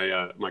one of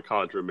my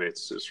college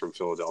roommates is from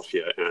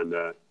Philadelphia, and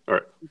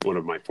or one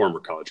of my former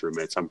college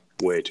roommates. I'm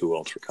way too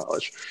old for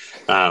college,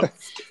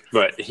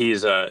 but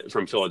he's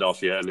from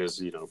Philadelphia and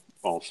is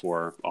all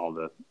for all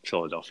the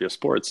Philadelphia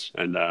sports.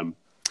 And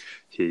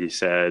he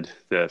said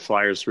the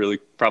Flyers really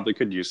probably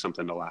could use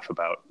something to laugh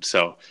about.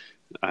 So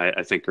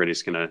I think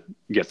Gritty's going to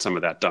get some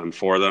of that done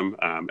for them,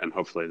 and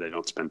hopefully they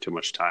don't spend too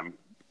much time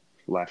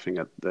laughing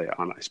at the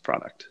on-ice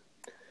product.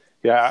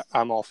 Yeah,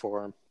 I'm all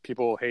for him.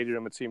 People hated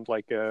him, it seemed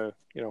like, for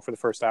the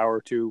first hour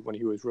or two when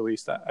he was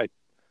released. I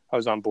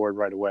was on board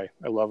right away.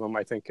 I love him.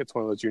 I think it's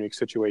one of those unique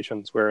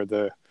situations where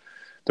the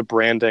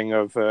branding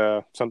of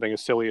something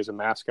as silly as a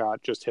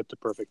mascot just hit the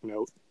perfect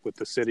note with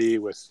the city,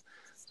 with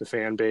the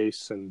fan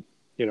base, and,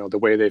 the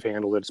way they've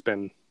handled it. It's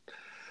been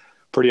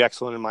pretty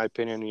excellent, in my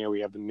opinion.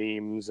 We have the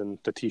memes and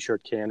the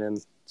T-shirt cannon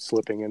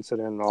slipping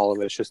incident and all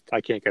of it. It's just,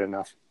 I can't get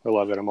enough. I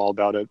love it. I'm all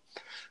about it.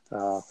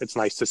 It's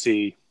nice to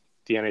see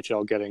the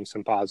NHL getting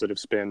some positive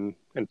spin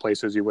in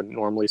places you wouldn't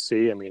normally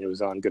see. I mean, it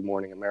was on Good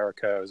Morning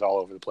America. It was all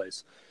over the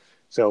place.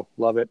 So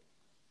love it.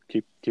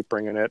 Keep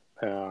bringing it.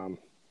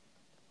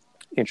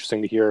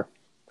 Interesting to hear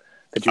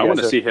that you guys I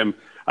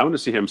want to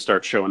see him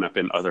start showing up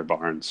in other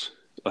barns.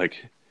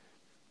 Like,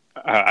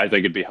 I think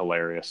it'd be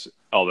hilarious,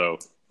 although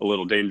a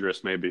little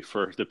dangerous maybe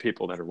for the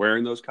people that are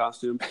wearing those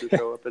costumes to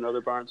show up in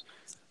other barns.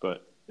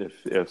 But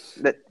if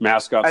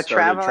mascots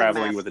started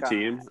traveling with a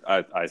team,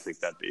 I think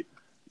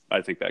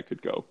that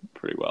could go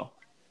pretty well.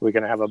 We're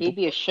gonna have he'd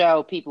be a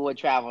show people would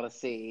travel to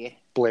see.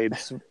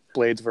 Blades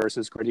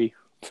versus Gritty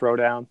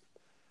throwdown.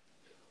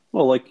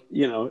 Well, like,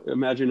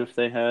 imagine if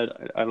they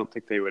had, I don't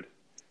think they would,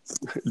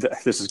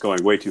 this is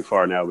going way too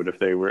far now, but if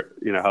they were,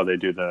 how they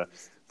do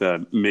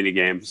the mini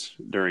games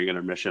during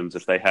intermissions,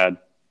 if they had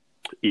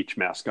each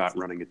mascot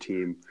running a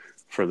team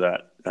for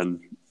that and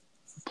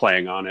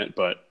playing on it,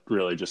 but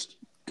really just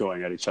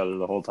going at each other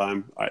the whole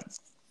time, I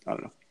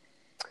don't know.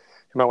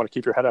 You might want to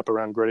keep your head up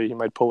around Gritty. He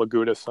might pull a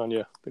Gudis on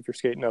you if you're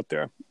skating out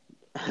there.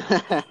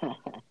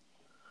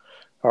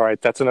 All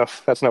right, that's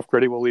enough. That's enough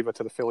Gritty. We'll leave it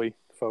to the Philly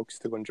folks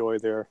to enjoy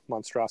their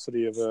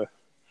monstrosity of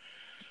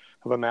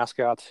a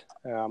mascot.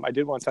 I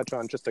did want to touch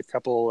on just a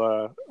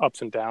couple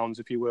ups and downs,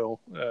 if you will,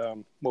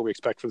 what we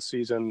expect for the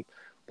season.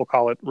 We'll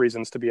call it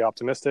reasons to be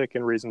optimistic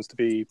and reasons to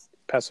be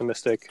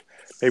pessimistic.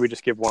 Maybe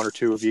just give one or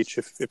two of each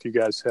if you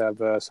guys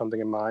have something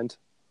in mind.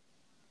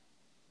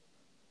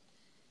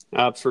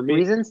 For me,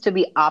 reasons to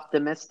be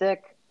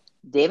optimistic.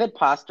 David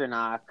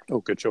Pastrnak. Oh,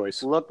 good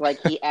choice. Looked like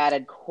he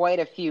added quite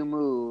a few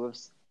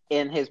moves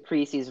in his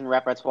preseason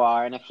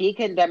repertoire, and if he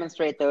can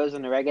demonstrate those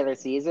in the regular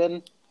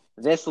season,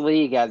 this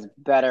league has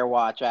better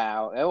watch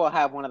out. It will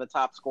have one of the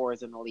top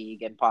scorers in the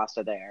league in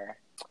Pasta there.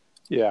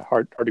 Yeah,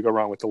 hard to go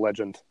wrong with the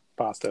legend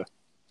Pasta.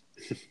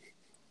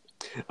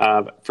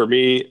 For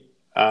me,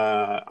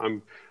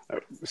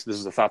 this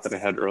is a thought that I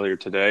had earlier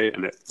today,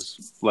 and it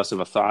was less of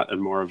a thought and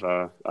more of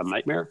a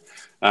nightmare.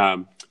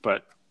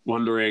 But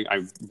wondering,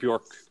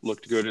 Bjork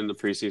looked good in the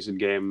preseason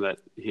game that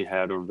he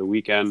had over the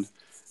weekend.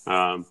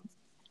 The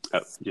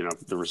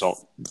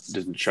result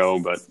didn't show,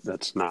 but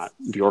that's not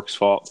Bjork's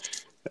fault.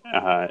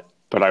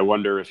 But I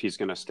wonder if he's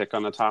going to stick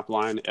on the top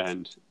line.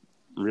 And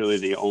really,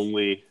 the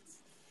only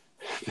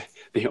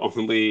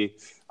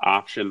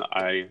option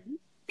I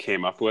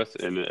came up with,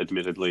 and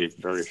admittedly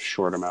very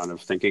short amount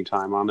of thinking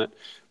time on it,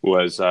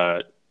 was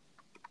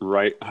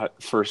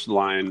first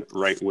line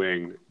right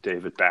wing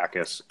David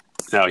Backes.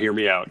 Now, hear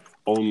me out.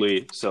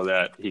 Only so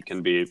that he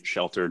can be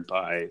sheltered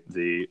by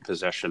the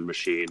possession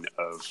machine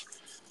of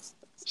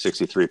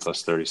 63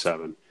 plus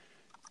 37.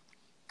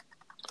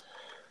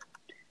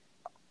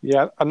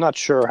 Yeah, I'm not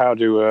sure how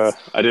to.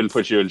 I didn't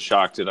put you in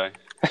shock, did I?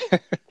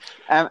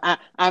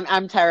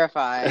 I'm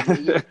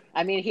terrified.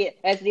 I mean,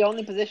 that's the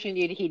only position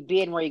he'd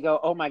be in where you go,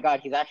 oh my God,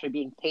 he's actually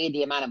being paid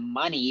the amount of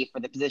money for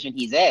the position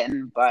he's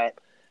in. But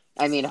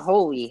I mean,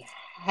 holy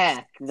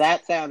heck,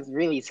 that sounds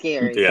really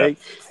scary. Yeah.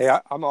 Hey,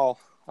 I'm all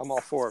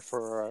for it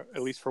for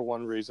at least for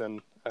one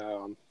reason.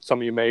 Some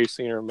of you may have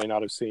seen or may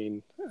not have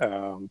seen.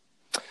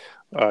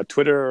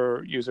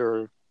 Twitter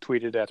user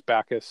tweeted at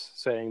Backes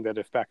saying that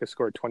if Backes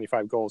scored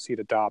 25 goals, he'd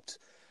adopt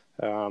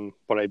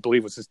what I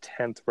believe was his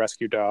 10th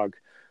rescue dog.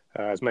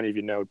 As many of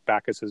you know,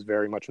 Backes is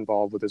very much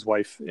involved with his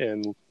wife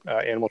in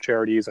animal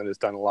charities and has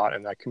done a lot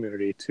in that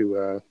community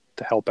to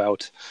help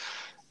out.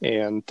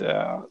 And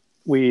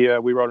we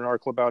wrote an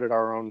article about it.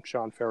 Our own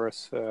Sean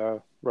Ferris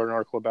wrote an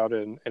article about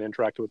it and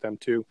interacted with them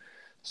too.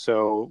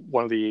 So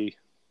one of the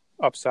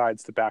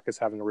upsides to Backes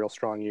having a real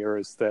strong year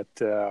is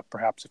that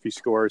perhaps if he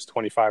scores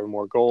 25 or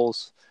more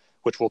goals,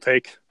 which we'll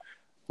take,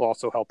 will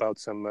also help out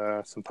some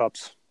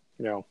pups,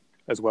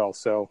 as well.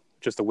 So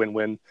just a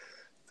win-win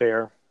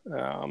there.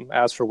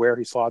 As for where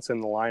he slots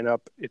in the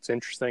lineup, it's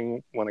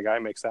interesting when a guy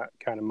makes that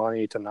kind of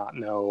money to not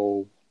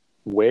know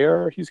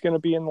where he's going to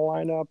be in the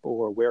lineup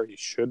or where he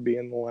should be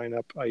in the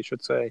lineup, I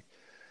should say.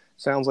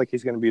 Sounds like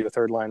he's going to be the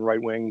third line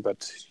right wing,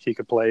 but he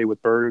could play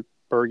with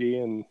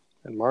Bergie and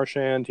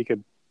Marchand. He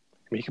could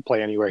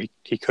play anywhere.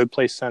 He could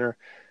play center.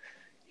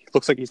 He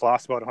looks like he's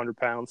lost about 100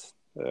 pounds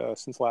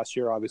since last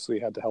year. Obviously,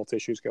 he had the health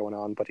issues going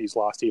on, but he's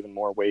lost even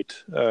more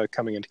weight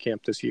coming into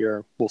camp this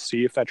year. We'll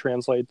see if that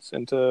translates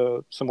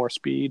into some more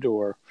speed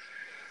or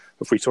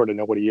if we sort of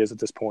know what he is at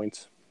this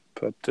point.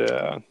 But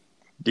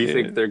do you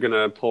think they're going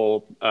to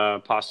pull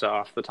Pasta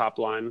off the top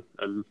line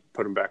and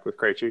put him back with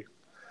Krejci?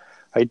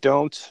 I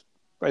don't.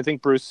 I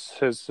think Bruce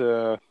has,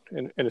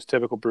 in his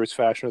typical Bruce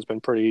fashion, has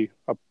been pretty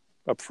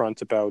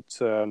upfront about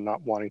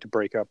not wanting to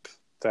break up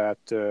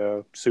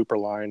that super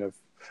line of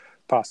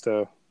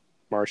Pasta,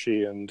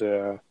 Marshy, and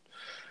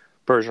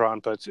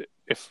Bergeron. But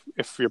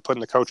if you're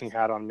putting the coaching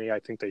hat on me, I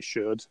think they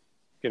should,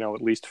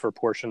 at least for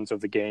portions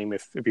of the game.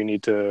 If you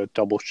need to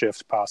double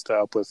shift Pasta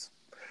up with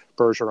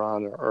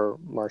Bergeron or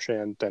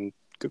Marchand, then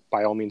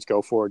by all means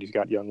go for it. He's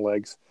got young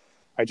legs.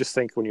 I just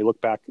think when you look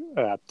back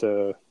at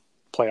the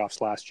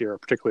playoffs last year,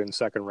 particularly in the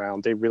second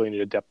round, they really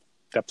needed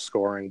depth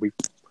scoring. We've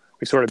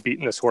sort of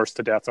beaten this horse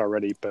to death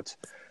already, but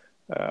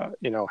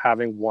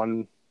having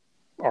one,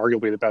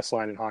 arguably the best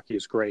line in hockey,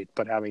 is great,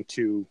 but having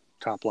two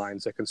top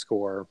lines that can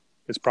score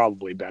is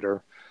probably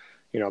better.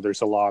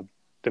 There's a lot of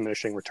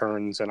diminishing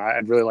returns, and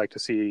I'd really like to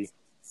see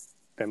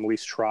them at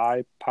least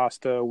try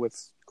Pasta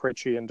with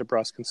Krejci and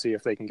DeBrusk and see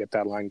if they can get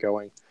that line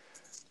going.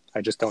 I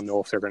just don't know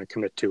if they're going to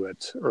commit to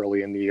it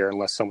early in the year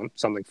unless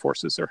something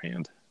forces their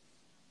hand.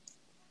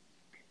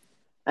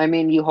 I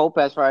mean, you hope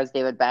as far as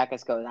David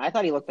Backes goes. I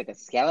thought he looked like a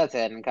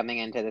skeleton coming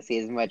into the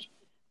season, which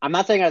I'm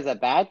not saying is a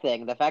bad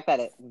thing. The fact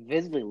that it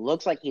visibly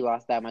looks like he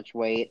lost that much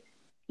weight,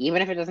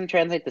 even if it doesn't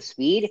translate to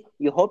speed,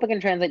 you hope it can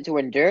translate to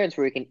endurance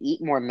where he can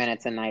eat more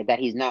minutes a night, that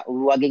he's not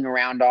lugging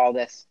around all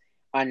this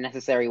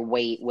unnecessary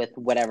weight with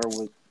whatever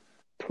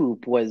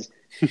poop was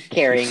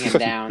carrying him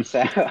down.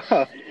 So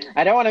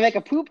I don't want to make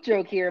a poop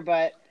joke here,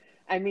 but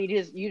I mean,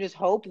 you just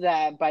hope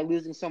that by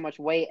losing so much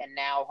weight and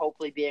now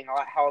hopefully being a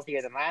lot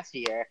healthier than last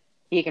year,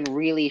 he can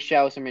really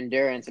show some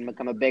endurance and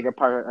become a bigger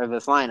part of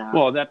this lineup.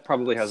 Well, that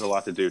probably has a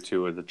lot to do,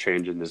 too, with the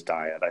change in his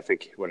diet. I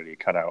think, what did he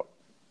cut out?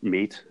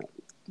 Meat?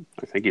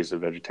 I think he's a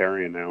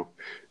vegetarian now.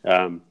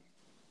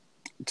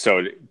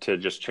 So to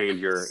just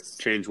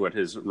change what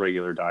his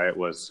regular diet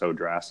was so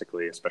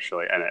drastically,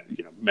 especially, and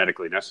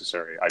medically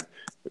necessary, I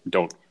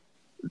don't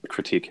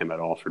critique him at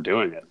all for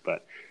doing it,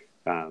 but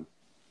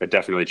it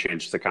definitely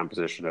changed the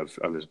composition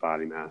of his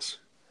body mass.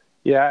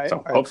 Yeah.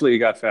 So hopefully he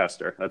got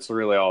faster. That's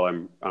really all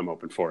I'm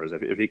open for, is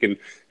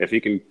if he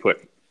can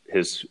put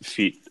his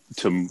feet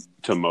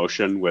to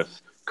motion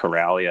with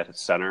Corrali at his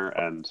center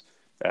and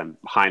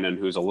Heinen,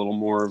 who's a little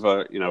more of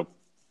a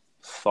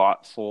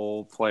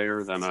thoughtful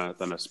player than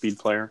a speed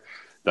player,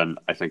 then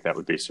I think that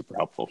would be super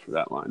helpful for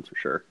that line for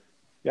sure.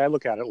 Yeah, I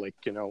look at it like,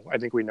 I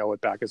think we know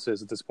what Backes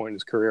is at this point in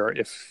his career.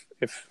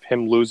 If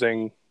him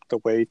losing the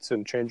weight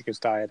and changing his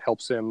diet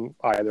helps him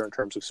either in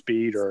terms of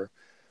speed or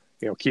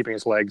keeping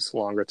his legs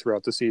longer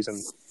throughout the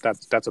season,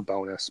 that's a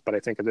bonus. But I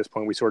think at this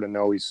point we sort of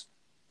know he's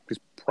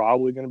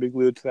probably going to be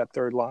glued to that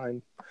third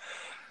line.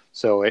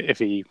 So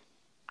if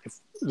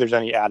there's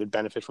any added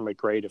benefit from it,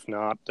 great. If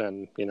not,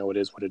 then it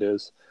is what it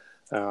is.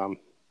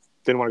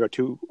 Didn't want to go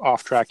too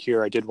off track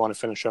here. I did want to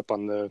finish up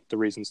on the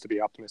reasons to be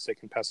optimistic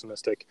and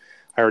pessimistic.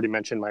 I already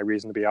mentioned my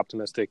reason to be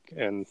optimistic,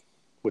 and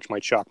which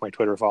might shock my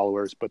Twitter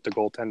followers, but the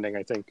goaltending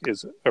I think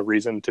is a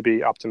reason to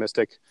be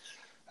optimistic.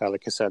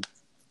 Like I said,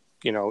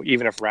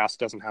 even if Rask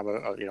doesn't have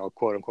a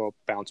quote unquote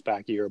bounce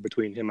back year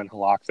between him and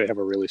Halak, they have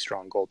a really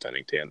strong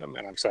goaltending tandem,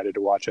 and I'm excited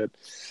to watch it.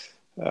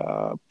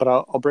 But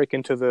I'll break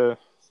into the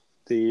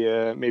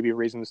maybe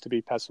reasons to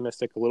be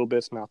pessimistic a little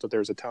bit. Not that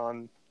there's a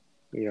ton,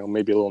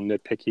 maybe a little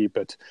nitpicky,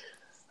 but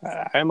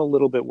I'm a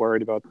little bit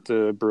worried about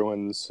the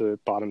Bruins'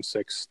 bottom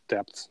six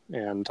depth,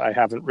 and I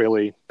haven't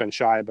really been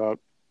shy about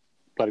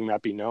letting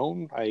that be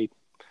known. I'm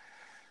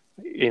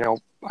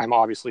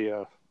obviously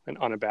an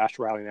unabashed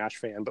Riley Nash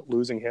fan, but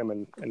losing him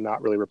and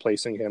not really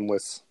replacing him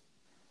with,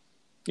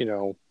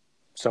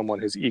 someone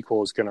his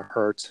equal is going to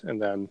hurt.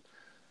 And then,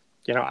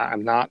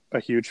 I'm not a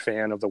huge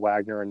fan of the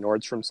Wagner and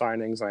Nordstrom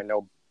signings. I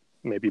know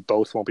maybe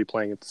both won't be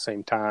playing at the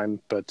same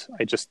time, but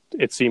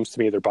it seems to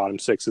me their bottom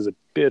six is a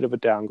bit of a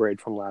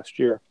downgrade from last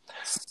year.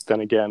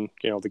 Then again,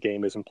 the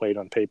game isn't played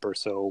on paper,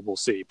 so we'll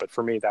see. But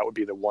for me, that would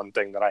be the one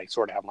thing that I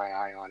sort of have my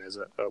eye on as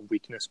a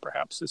weakness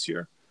perhaps this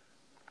year.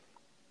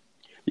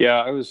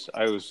 Yeah, I was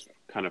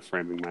kind of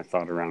framing my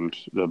thought around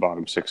the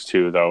bottom six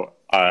too, though.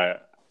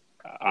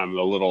 I'm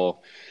a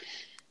little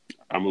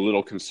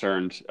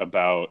concerned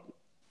about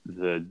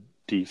the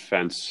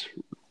defense.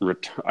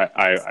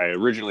 I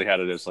originally had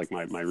it as like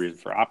my reason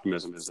for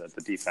optimism is that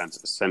the defense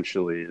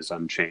essentially is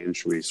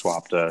unchanged. We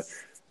swapped a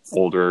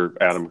older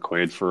Adam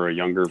McQuaid for a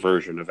younger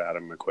version of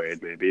Adam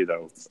McQuaid, maybe,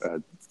 though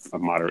a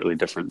moderately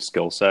different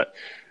skill set,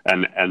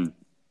 and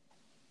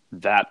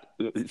that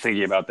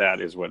thinking about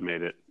that is what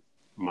made it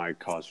my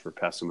cause for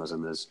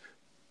pessimism. Is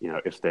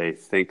if they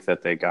think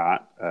that they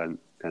got an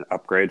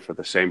upgrade for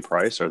the same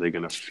price, are they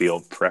going to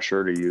feel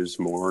pressure to use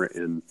more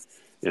in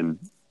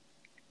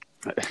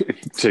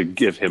to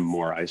give him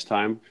more ice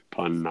time,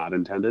 pun not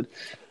intended.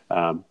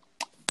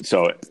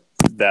 So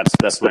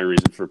that's my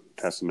reason for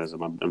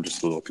pessimism. I'm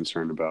just a little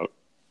concerned about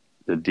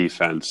the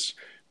defense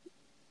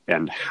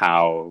and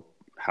how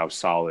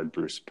solid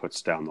Bruce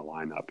puts down the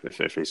lineup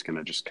if he's going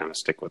to just kind of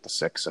stick with the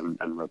six and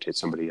rotate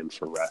somebody in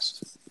for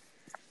rest.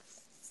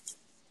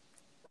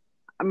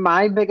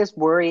 My biggest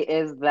worry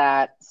is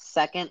that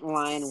second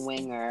line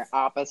winger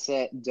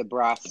opposite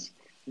DeBrusk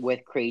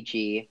with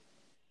Krejci.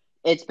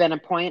 It's been a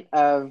point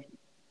of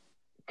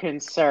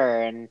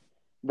concern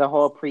the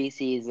whole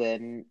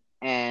preseason,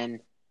 and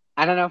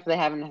I don't know if they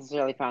haven't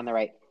necessarily found the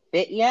right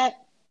fit yet,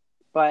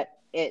 but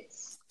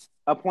it's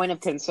a point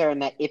of concern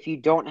that if you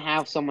don't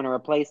have someone to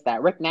replace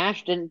that, Rick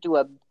Nash didn't do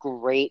a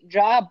great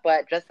job,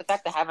 but just the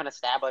fact to have an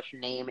established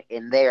name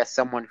in there,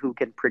 someone who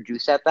can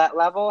produce at that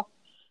level,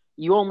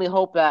 you only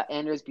hope that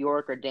Anders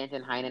Bjork or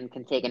Danton Heinen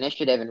can take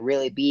initiative and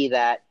really be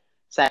that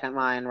second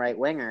line right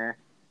winger.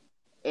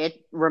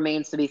 It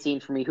remains to be seen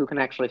for me who can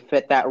actually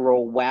fit that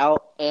role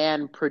well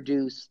and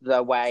produce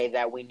the way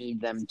that we need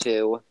them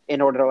to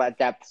in order to let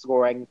depth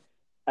scoring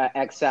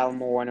excel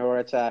more, in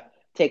order to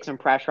take some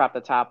pressure off the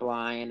top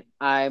line.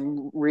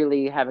 I'm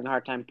really having a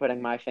hard time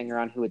putting my finger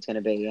on who it's going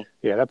to be.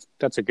 Yeah,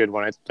 that's a good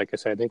one. Like I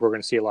said, I think we're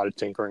going to see a lot of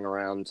tinkering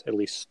around, at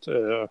least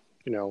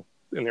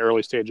in the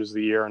early stages of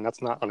the year, and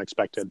that's not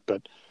unexpected.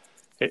 But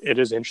it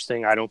is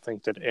interesting. I don't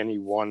think that any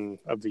one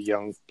of the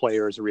young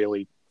players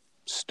really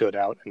stood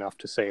out enough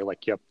to say,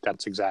 like, yep,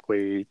 that's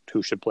exactly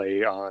who should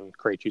play on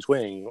Krejci's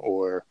wing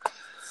or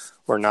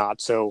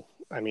not. So,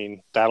 I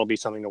mean, that'll be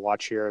something to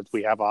watch here.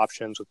 We have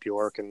options with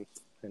Bjork and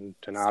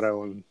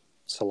Donato and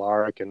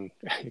Solaric, and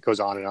it goes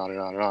on and on and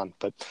on and on.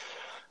 But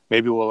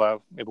maybe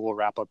we'll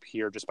wrap up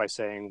here just by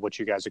saying what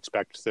you guys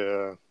expect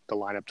the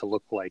lineup to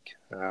look like.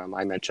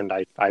 I mentioned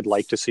I'd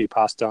like to see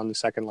Pasta on the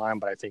second line,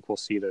 but I think we'll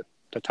see the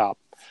the top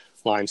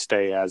line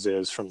stay as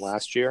is from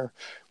last year.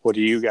 What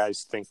do you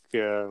guys think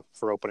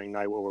for opening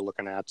night, what we're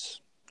looking at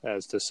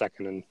as the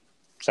second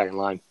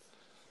line?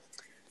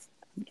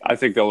 I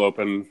think they'll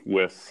open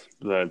with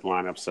the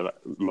lineups that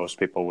most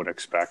people would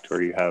expect,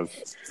 where you have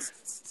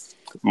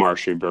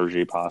Marshy,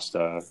 Bergie,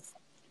 Pasta,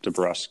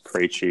 DeBrusk,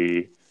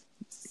 Krejci,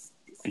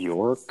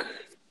 Bjork,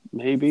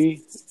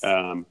 maybe.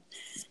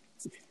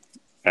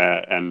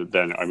 And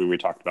then, we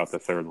talked about the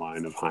third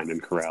line of Heinen,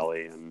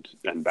 Corrali,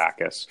 and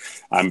Backes.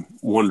 I'm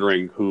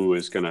wondering who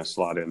is going to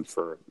slot in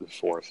for the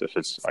fourth. If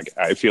it's like,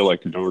 I feel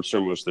like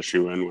Nordstrom was the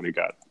shoe-in when he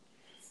got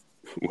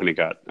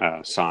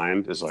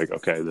signed. Is like,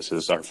 okay, this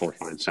is our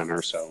fourth line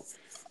center, so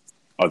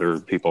other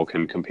people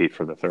can compete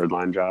for the third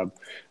line job.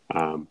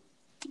 And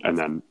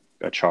then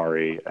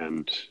Achari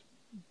and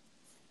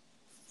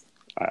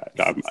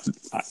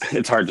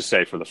it's hard to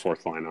say for the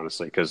fourth line,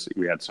 honestly, because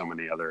we had so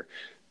many other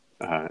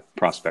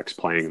prospects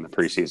playing in the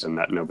preseason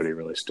that nobody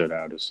really stood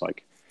out as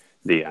like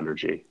the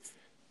energy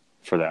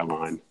for that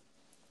line.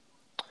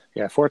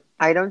 Yeah,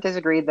 I don't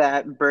disagree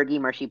that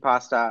Bergie, Marshy,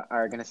 Pasta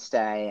are going to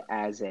stay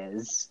as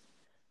is.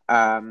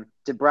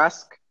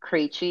 DeBrusk,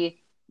 Krejci,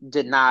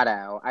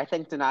 Donato. I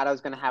think Donato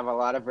is going to have a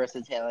lot of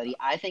versatility.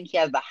 I think he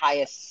has the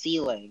highest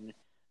ceiling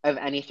of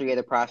any three of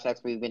the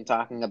prospects we've been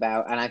talking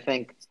about, and I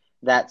think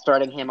that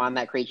starting him on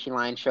that Krejci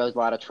line shows a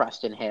lot of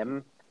trust in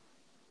him.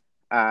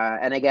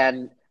 And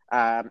again,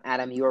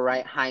 Adam, you were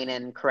right.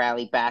 Heinen,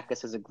 Corrali,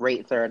 Backes is a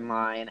great third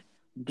line.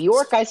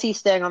 Bjork, I see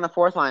staying on the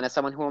fourth line as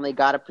someone who only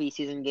got a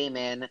preseason game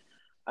in,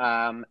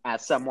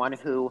 as someone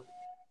who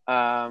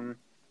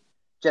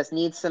just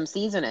needs some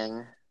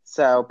seasoning.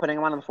 So putting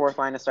him on the fourth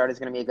line to start is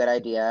going to be a good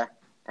idea.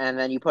 And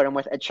then you put him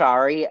with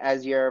Achari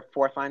as your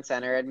fourth line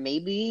center, and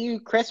maybe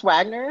Chris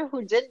Wagner,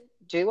 who didn't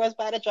do as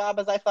bad a job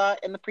as I thought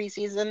in the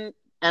preseason,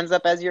 ends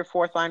up as your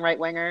fourth line right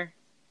winger.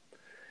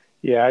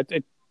 Yeah,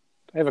 I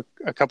have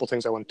a couple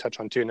things I want to touch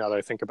on too now that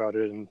I think about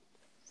it. And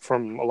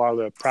from a lot of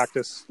the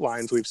practice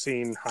lines we've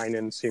seen,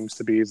 Heinen seems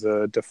to be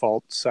the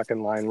default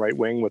second line right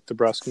wing with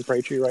DeBrusk and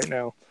Krejci right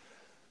now.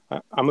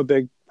 I'm a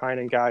big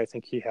Heinen guy. I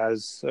think he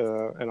has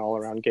an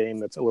all-around game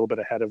that's a little bit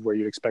ahead of where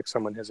you'd expect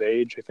someone his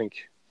age. I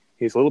think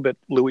he's a little bit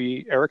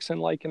Louis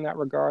Eriksson-like in that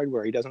regard,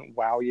 where he doesn't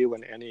wow you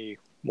in any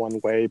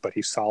one way, but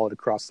he's solid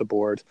across the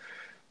board.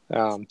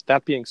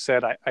 That being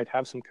said, I'd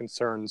have some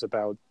concerns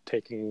about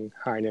taking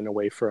Heinen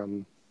away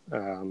from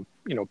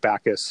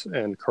Backes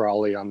and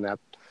Corrali on that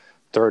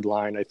third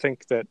line. I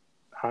think that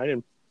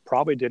Heinen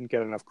probably didn't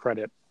get enough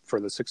credit for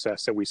the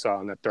success that we saw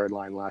on that third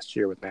line last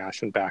year with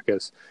Nash and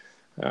Backes.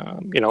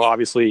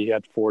 Obviously he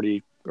had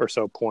 40 or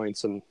so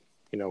points, and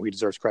he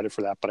deserves credit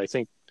for that. But I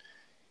think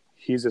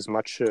he's as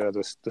much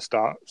the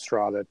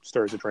straw that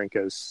stirs the drink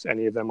as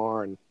any of them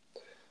are. And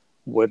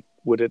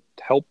would it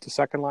help the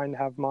second line to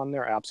have him on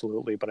there?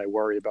 Absolutely. But I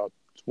worry about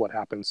what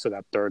happens to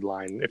that third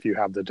line if you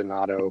have the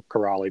Donato,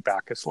 Corrali,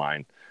 Backes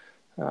line.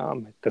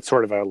 That's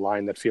sort of a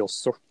line that feels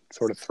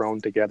sort of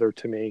thrown together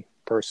to me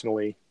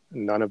personally.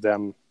 None of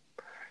them,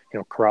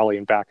 Corrali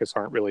and Backes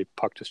aren't really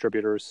puck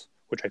distributors,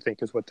 which I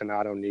think is what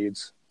Donato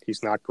needs.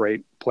 He's not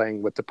great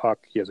playing with the puck.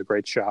 He has a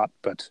great shot,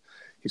 but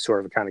he's sort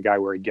of the kind of guy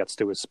where he gets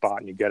to his spot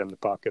and you get him the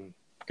puck and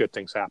good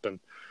things happen.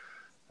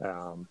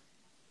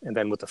 And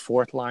then with the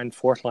fourth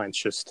line's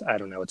just, I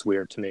don't know, it's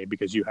weird to me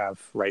because you have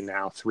right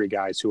now three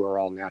guys who are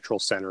all natural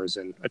centers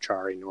in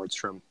Achari,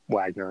 Nordstrom,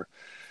 Wagner.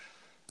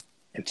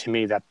 And to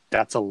me,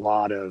 that's a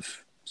lot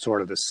of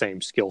sort of the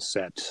same skill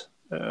set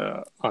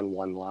on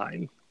one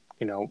line.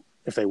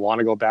 If they want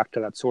to go back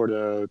to that sort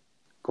of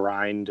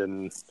grind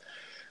and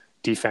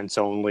defense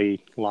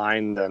only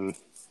line, then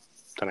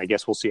I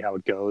guess we'll see how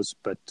it goes.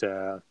 But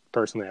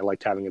personally, I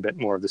liked having a bit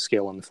more of the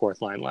skill on the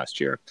fourth line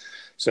last year.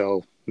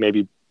 So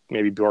maybe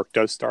Bjork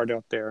does start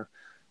out there.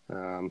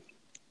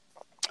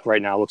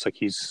 Right now, it looks like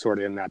he's sort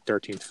of in that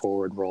 13th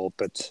forward role,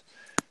 but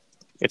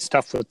it's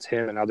tough with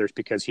him and others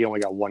because he only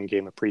got one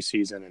game of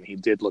preseason and he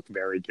did look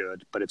very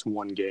good, but it's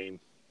one game.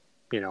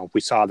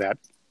 We saw that,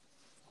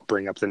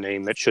 bring up the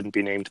name that shouldn't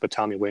be named, but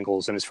Tommy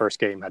Winkles in his first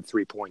game had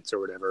 3 points or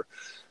whatever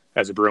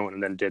as a Bruin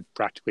and then did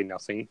practically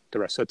nothing the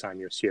rest of the time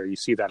you're here. You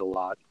see that a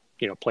lot.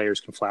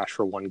 Players can flash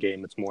for one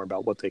game. It's more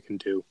about what they can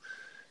do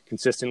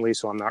consistently.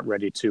 So I'm not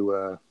ready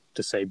to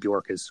say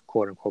Bjork is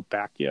quote unquote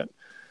back yet,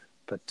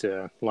 but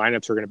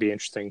lineups are going to be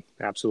interesting.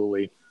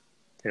 Absolutely.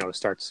 To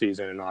start the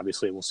season, and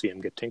obviously we'll see him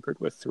get tinkered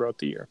with throughout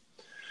the year.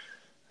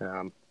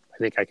 I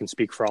think I can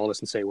speak for all of us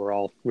and say we're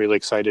all really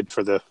excited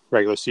for the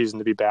regular season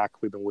to be back.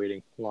 We've been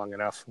waiting long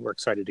enough. We're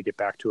excited to get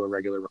back to a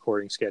regular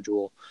recording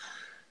schedule.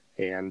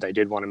 And I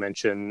did want to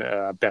mention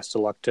best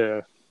of luck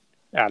to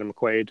Adam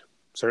McQuaid,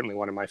 certainly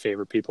one of my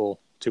favorite people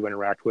to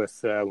interact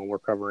with when we're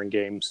covering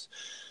games.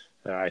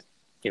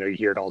 You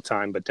hear it all the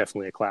time, but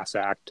definitely a class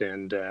act,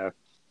 and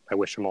I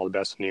wish him all the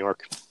best in New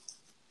York.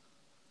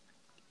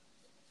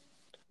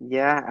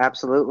 Yeah,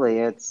 absolutely.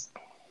 It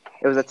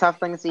was a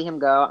tough thing to see him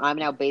go. I'm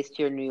now based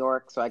here in New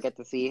York, so I get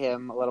to see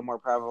him a little more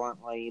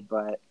prevalently.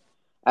 But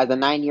as a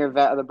 9-year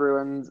vet of the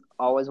Bruins,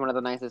 always one of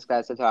the nicest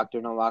guys to talk to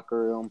in the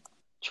locker room.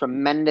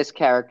 tremendous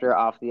character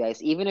off the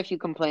ice. Even if you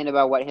complain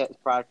about what his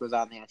product was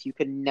on the ice, you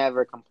could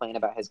never complain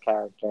about his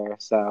character.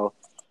 So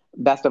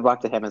best of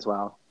luck to him as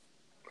well.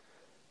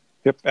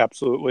 Yep,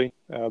 absolutely.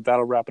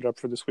 That'll wrap it up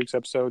for this week's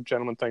episode.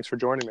 Gentlemen, thanks for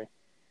joining me.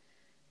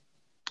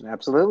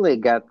 Absolutely.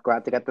 Glad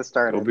to get this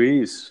started. Go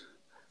Bees.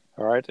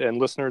 All right. And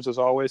listeners, as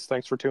always,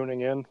 thanks for tuning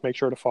in. Make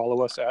sure to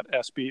follow us at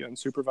SB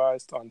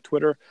Unsupervised on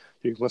Twitter.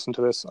 You can listen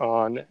to this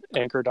on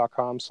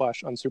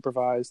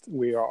anchor.com/unsupervised.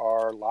 We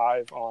are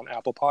live on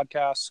Apple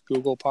Podcasts,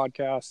 Google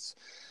Podcasts,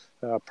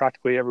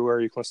 practically everywhere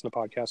you can listen to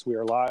podcasts. We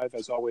are live.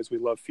 As always, we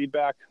love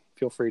feedback.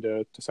 Feel free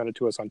to send it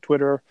to us on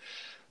Twitter.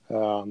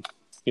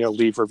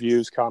 Leave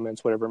reviews,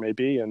 comments, whatever it may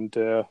be. And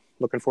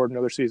looking forward to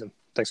another season.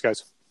 Thanks,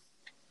 guys.